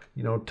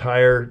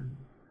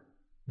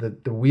 the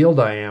wheel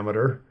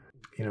diameter.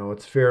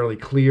 It's fairly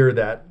clear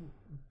that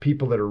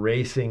people that are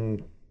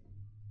racing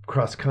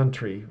cross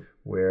country,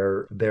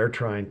 where they're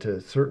trying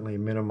to certainly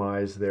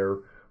minimize their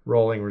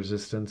rolling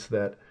resistance,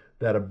 that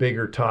a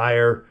bigger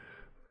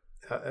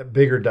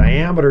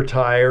diameter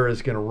tire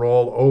is going to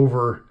roll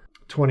over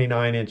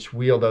 29-inch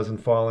wheel, doesn't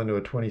fall into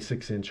a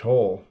 26-inch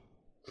hole,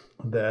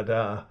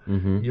 that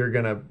you're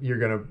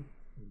gonna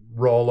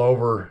roll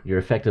over. You're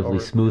effectively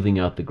smoothing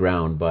out the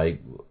ground by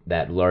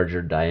that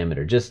larger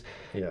diameter. Just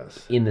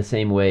in the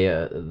same way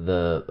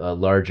the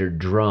larger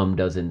drum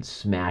doesn't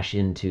smash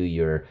into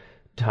your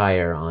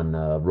tire on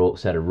a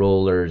set of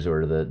rollers,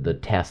 or the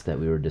test that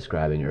we were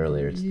describing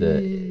earlier. It's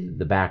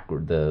the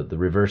backward, the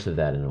reverse of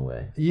that in a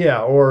way.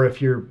 Yeah, or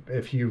if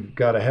you've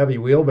got a heavy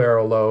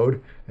wheelbarrow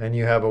load and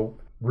you have a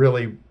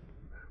really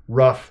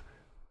rough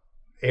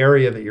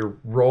area that you're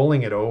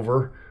rolling it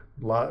over,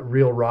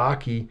 real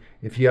rocky,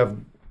 if you have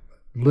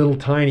little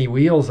tiny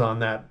wheels on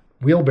that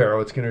wheelbarrow,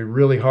 it's going to be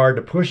really hard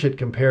to push it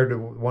compared to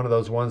one of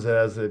those ones that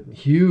has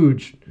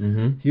huge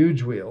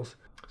wheels.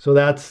 So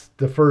that's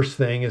the first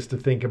thing, is to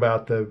think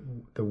about the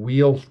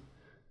wheel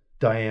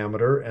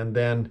diameter, and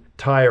then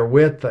tire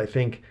width. I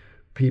think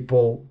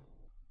people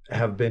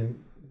have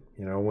been,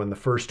 when the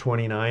first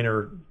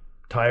 29er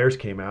tires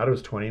came out, it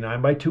was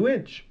 29 by 2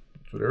 inch.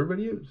 That's what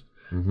everybody used.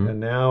 And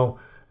now,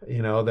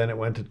 then it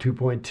went to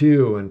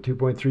 2.2 and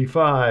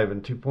 2.35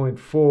 and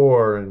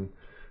 2.4, and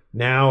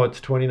now it's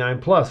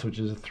 29 plus, which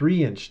is a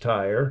 3-inch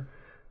tire.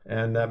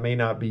 And that may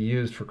not be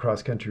used for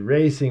cross-country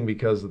racing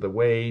because of the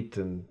weight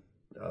and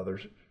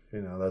others.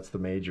 That's the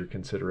major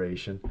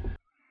consideration.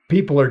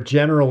 People are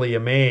generally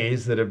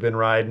amazed that have been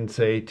riding,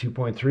 say,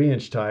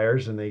 2.3-inch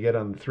tires, and they get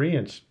on the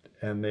 3-inch,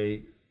 and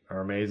they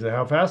are amazed at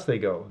how fast they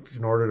go.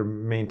 In order to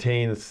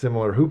maintain a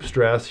similar hoop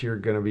stress, you're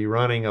going to be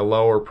running a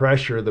lower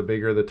pressure the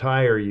bigger the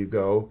tire you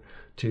go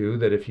to.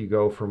 That if you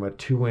go from a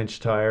 2-inch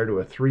tire to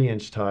a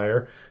 3-inch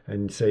tire,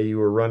 and say you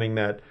were running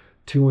that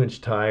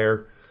 2-inch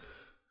tire,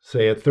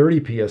 say at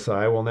 30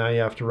 psi, well, now you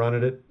have to run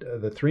it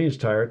at the 3-inch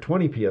tire at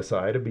 20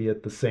 psi to be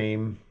at the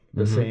same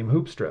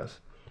hoop stress.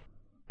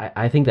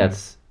 I think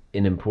that's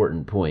an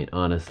important point,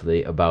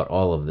 honestly, about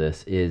all of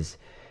this, is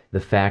the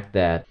fact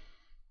that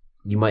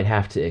you might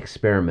have to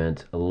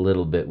experiment a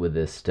little bit with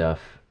this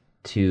stuff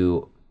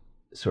to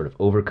sort of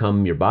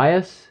overcome your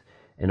bias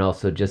and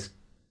also just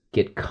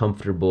get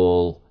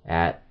comfortable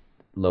at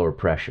lower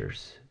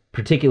pressures.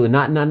 Particularly,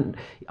 not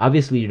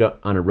obviously, you're not,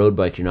 on a road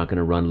bike, you're not going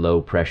to run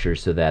low pressure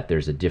so that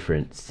there's a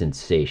different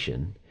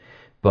sensation.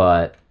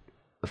 But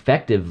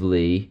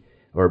effectively,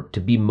 or to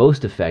be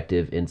most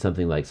effective in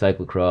something like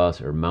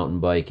cyclocross or mountain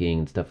biking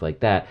and stuff like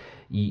that,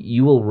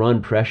 you will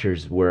run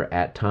pressures where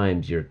at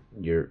times your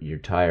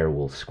tire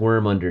will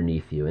squirm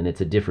underneath you, and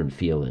it's a different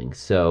feeling.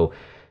 So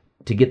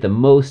to get the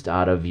most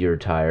out of your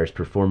tires,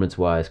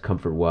 performance-wise,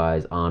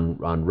 comfort-wise,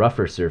 on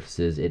rougher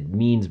surfaces, it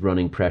means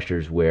running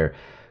pressures where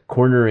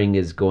cornering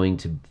is going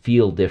to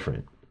feel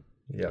different.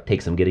 Yeah.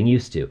 Take some getting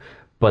used to.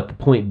 But the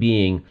point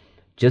being,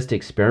 just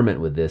experiment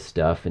with this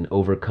stuff and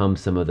overcome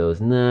some of those,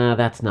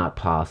 that's not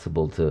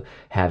possible to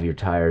have your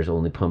tires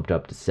only pumped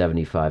up to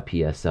 75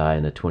 psi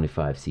in a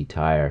 25C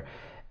tire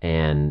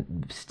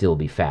and still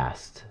be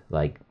fast.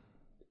 Like,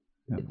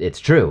 it's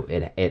true.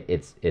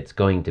 It's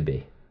going to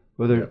be.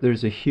 Well,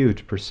 there's a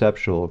huge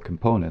perceptual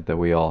component that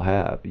we all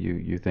have.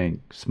 You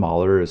think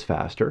smaller is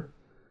faster.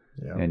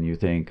 Yeah. And you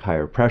think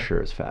higher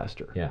pressure is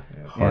faster. Yeah.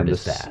 Hard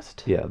is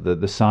fast. Yeah,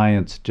 the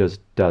science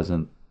just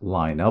doesn't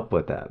line up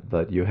with that.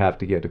 But you have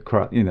to get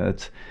across,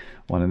 it's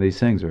one of these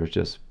things where it's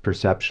just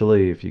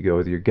perceptually, if you go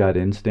with your gut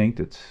instinct,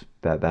 it's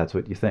that's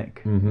what you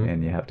think.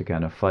 And you have to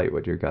kind of fight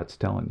what your gut's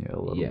telling you a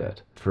little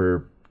bit.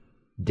 For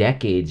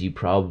decades, you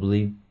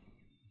probably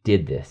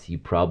did this. You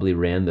probably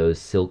ran those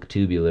silk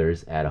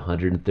tubulars at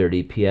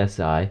 130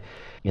 psi,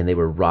 and they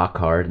were rock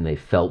hard and they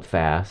felt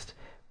fast.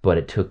 But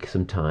it took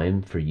some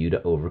time for you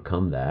to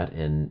overcome that,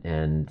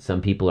 and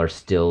some people are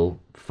still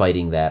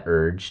fighting that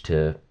urge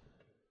to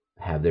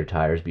have their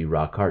tires be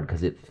rock hard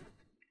because it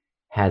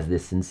has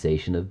this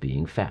sensation of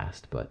being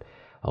fast. But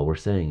all we're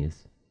saying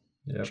is,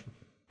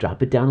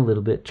 drop it down a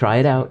little bit, try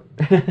it out.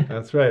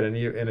 That's right, and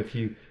if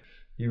you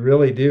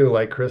really do,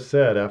 like Chris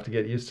said, have to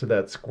get used to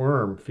that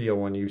squirm feel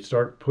when you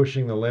start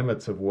pushing the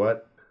limits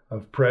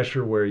of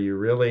pressure, where you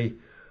really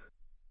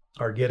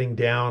are getting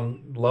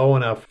down low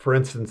enough. For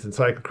instance, in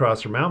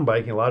cyclocross or mountain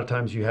biking, a lot of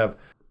times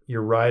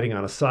you're riding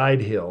on a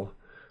side hill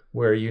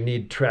where you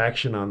need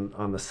traction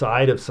on the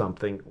side of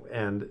something,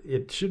 and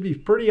it should be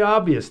pretty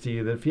obvious to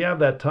you that if you have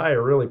that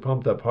tire really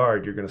pumped up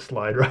hard, you're going to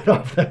slide right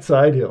off that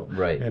side hill.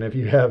 Right. And if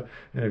you have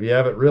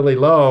it really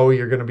low,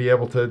 you're going to be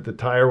able to, the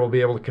tire will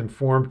be able to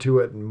conform to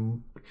it,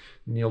 and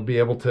you'll be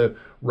able to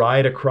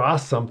ride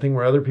across something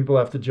where other people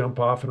have to jump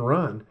off and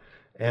run,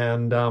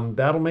 and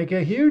that'll make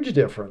a huge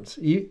difference.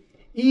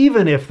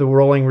 Even if the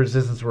rolling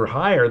resistance were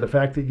higher, the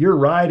fact that you're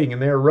riding and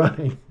they're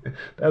running,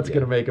 that's going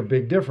to make a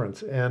big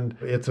difference. And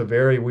it's a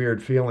very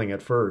weird feeling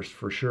at first,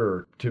 for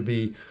sure, to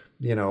be,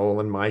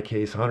 in my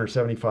case,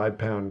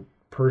 175-pound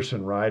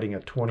person riding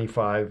a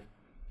 25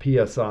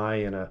 PSI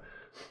in a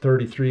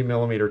 33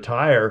 millimeter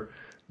tire.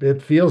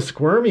 It feels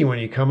squirmy when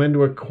you come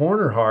into a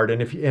corner hard,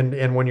 and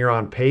and when you're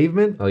on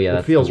pavement,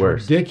 it feels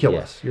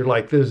ridiculous. Yeah. You're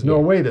like, there's no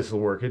way this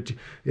will work.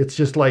 It's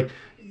just like,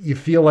 you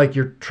feel like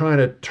you're trying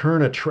to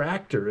turn a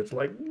tractor. It's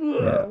like,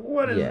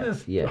 what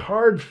is this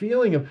hard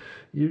feeling of,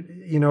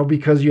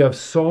 because you have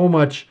so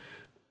much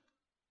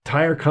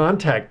tire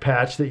contact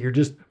patch that you're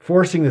just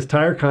forcing this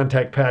tire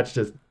contact patch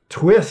to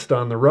twist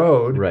on the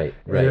road. Right.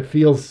 And it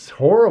feels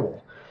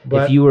horrible.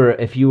 But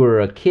if you were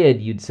a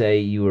kid, you'd say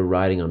you were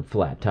riding on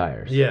flat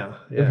tires. Yeah.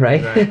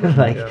 Right?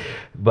 Exactly.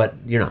 But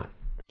you're not.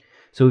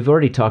 So we've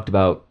already talked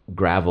about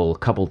gravel a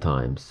couple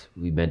times.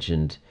 We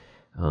mentioned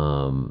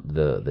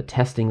the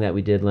testing that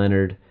we did,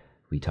 Leonard.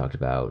 We talked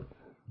about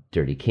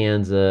Dirty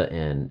Kanza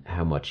and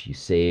how much you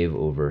save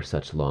over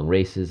such long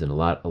races, and a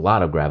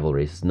lot of gravel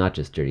races, not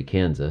just Dirty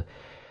Kanza.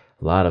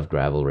 A lot of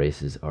gravel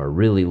races are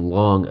really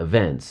long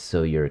events,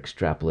 so you're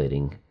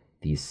extrapolating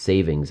these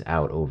savings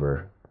out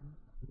over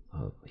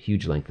a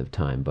huge length of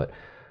time. But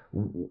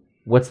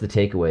what's the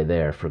takeaway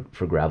there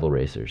for gravel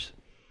racers?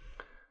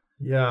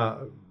 Yeah,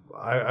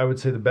 I would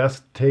say the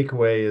best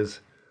takeaway is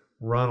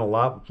run a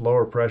lot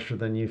lower pressure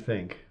than you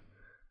think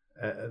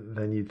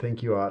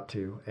you ought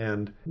to.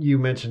 And you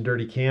mentioned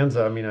Dirty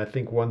Kanza. I mean, I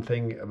think one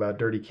thing about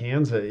Dirty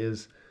Kanza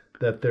is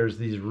that there's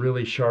these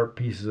really sharp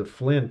pieces of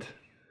flint,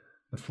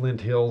 the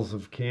Flint Hills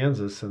of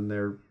Kansas, and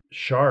they're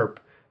sharp.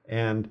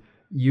 And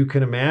you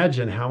can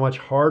imagine how much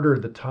harder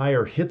the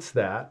tire hits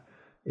that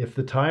if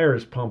the tire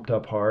is pumped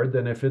up hard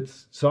than if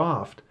it's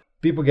soft.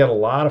 People get a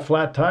lot of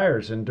flat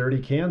tires in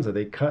Dirty Kanza.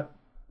 They cut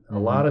a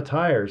lot of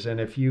tires. And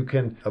if you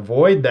can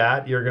avoid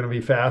that, you're going to be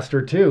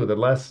faster too.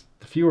 The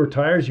fewer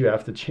tires you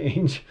have to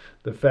change,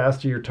 the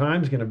faster your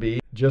time's going to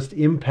be. Just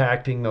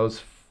impacting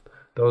those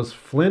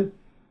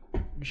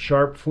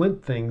sharp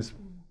flint things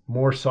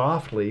more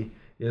softly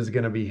is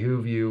going to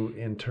behoove you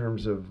in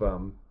terms of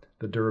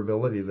the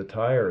durability of the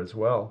tire as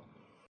well.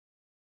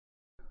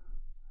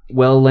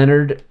 Well,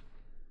 Leonard,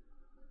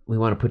 we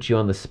want to put you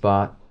on the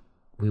spot.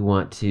 We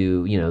want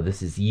to,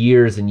 this is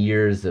years and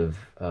years of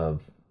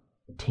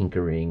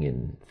tinkering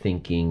and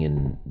thinking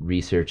and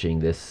researching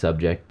this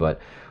subject, but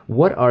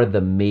what are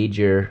the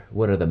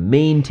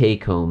main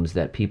take-homes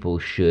that people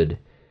should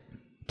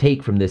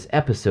take from this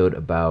episode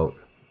about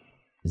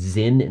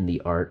Zen and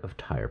the art of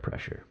tire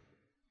pressure?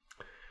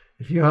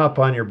 If you hop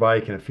on your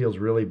bike and it feels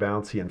really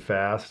bouncy and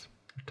fast,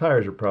 your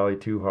tires are probably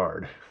too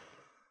hard.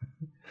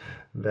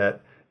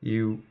 That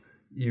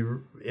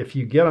if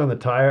you get on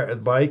the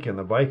bike and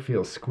the bike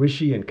feels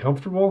squishy and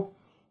comfortable,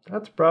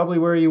 that's probably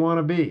where you want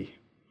to be.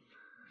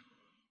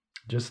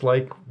 Just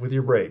like with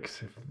your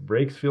brakes. If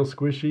brakes feel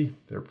squishy,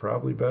 they're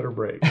probably better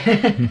brakes.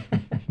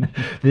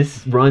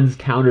 This runs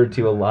counter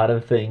to a lot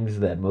of things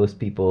that most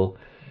people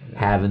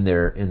have in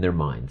their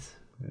minds.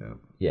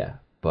 Yeah,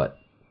 but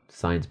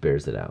science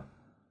bears it out.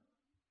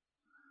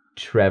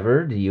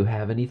 Trevor, do you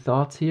have any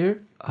thoughts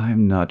here?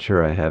 I'm not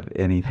sure I have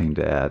anything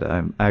to add.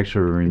 I'm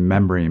actually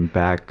remembering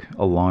back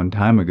a long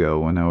time ago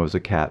when I was a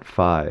Cat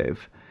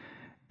 5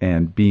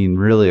 and being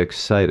really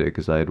excited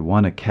because I had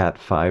won a Cat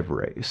 5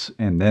 race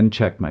and then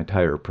checked my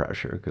tire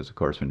pressure because, of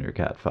course, when you're a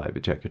Cat 5,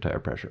 you check your tire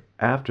pressure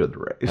after the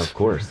race. Of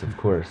course.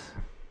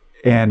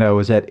 And I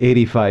was at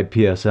 85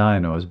 PSI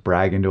and I was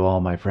bragging to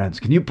all my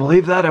friends, can you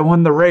believe that? I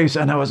won the race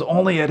and I was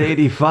only at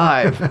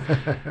 85.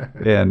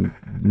 And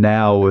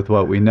now with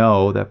what we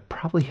know, that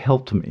probably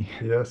helped me.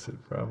 Yes, it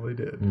probably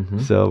did. Mm-hmm.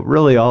 So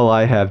really all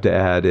I have to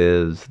add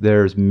is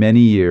there's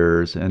many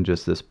years and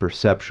just this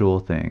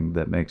perceptual thing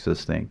that makes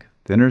us think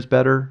thinner's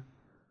better,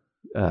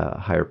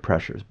 higher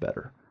pressure's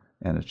better.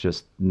 And it's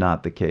just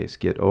not the case.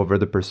 Get over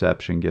the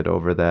perception, get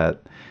over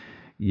that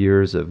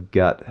years of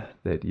gut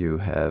that you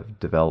have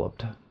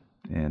developed.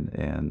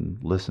 And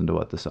listen to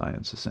what the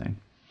science is saying.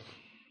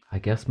 I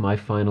guess my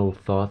final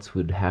thoughts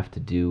would have to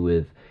do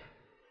with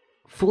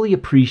fully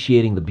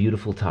appreciating the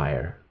beautiful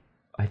tire.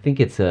 I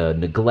think it's a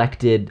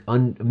neglected,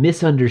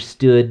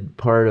 misunderstood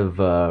part of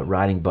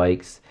riding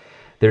bikes.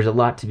 There's a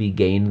lot to be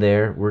gained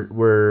there.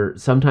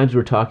 Sometimes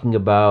we're talking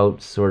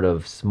about sort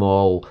of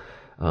small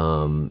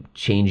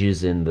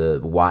changes in the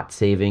watt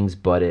savings,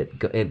 but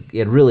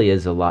it really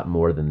is a lot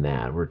more than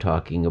that. We're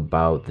talking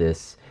about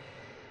this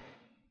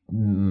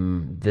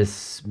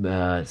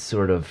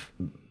sort of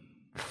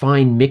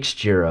fine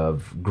mixture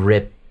of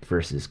grip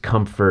versus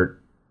comfort,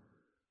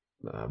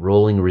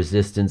 rolling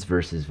resistance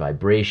versus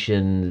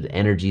vibration,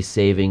 energy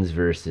savings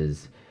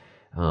versus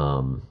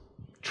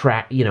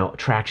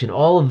traction.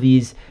 All of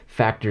these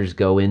factors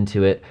go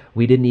into it.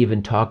 We didn't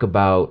even talk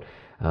about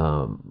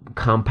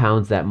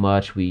compounds that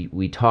much.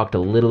 We talked a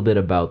little bit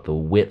about the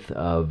width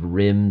of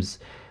rims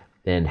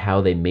and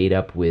how they made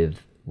up with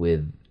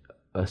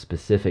a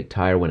specific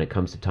tire when it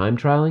comes to time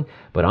trialing,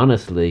 but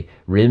honestly,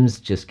 rims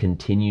just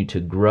continue to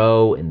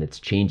grow, and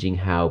it's changing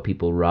how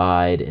people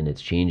ride, and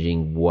it's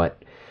changing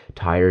what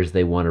tires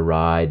they want to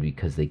ride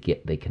because they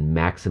can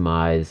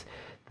maximize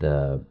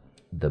the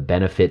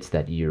benefits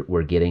that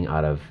we're getting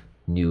out of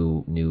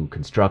new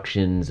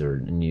constructions or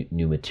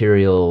new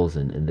materials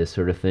and this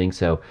sort of thing.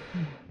 So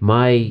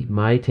my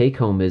take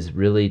home is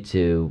really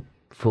to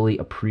fully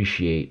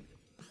appreciate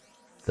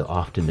the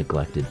often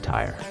neglected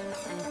tire.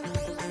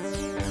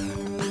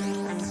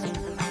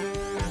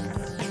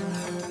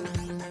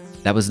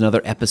 That was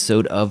another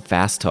episode of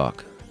Fast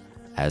Talk.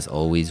 As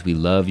always, we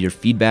love your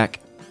feedback.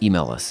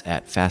 Email us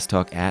at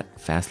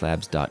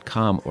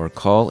fasttalk@fastlabs.com or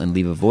call and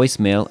leave a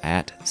voicemail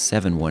at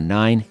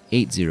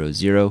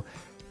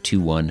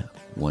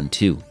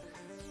 719-800-2112.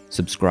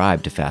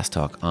 Subscribe to Fast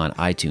Talk on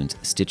iTunes,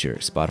 Stitcher,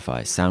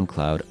 Spotify,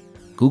 SoundCloud,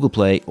 Google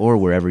Play, or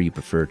wherever you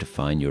prefer to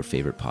find your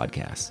favorite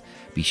podcasts.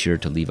 Be sure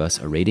to leave us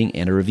a rating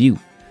and a review.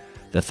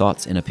 The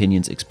thoughts and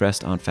opinions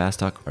expressed on Fast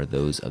Talk are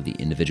those of the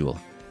individual.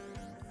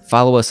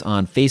 Follow us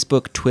on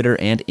Facebook, Twitter,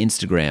 and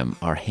Instagram.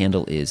 Our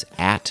handle is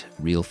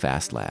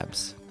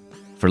 @RealFastLabs.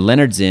 For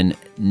Leonard Zinn,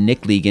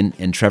 Nick Legan,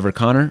 and Trevor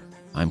Connor,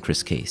 I'm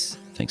Chris Case.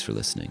 Thanks for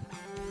listening.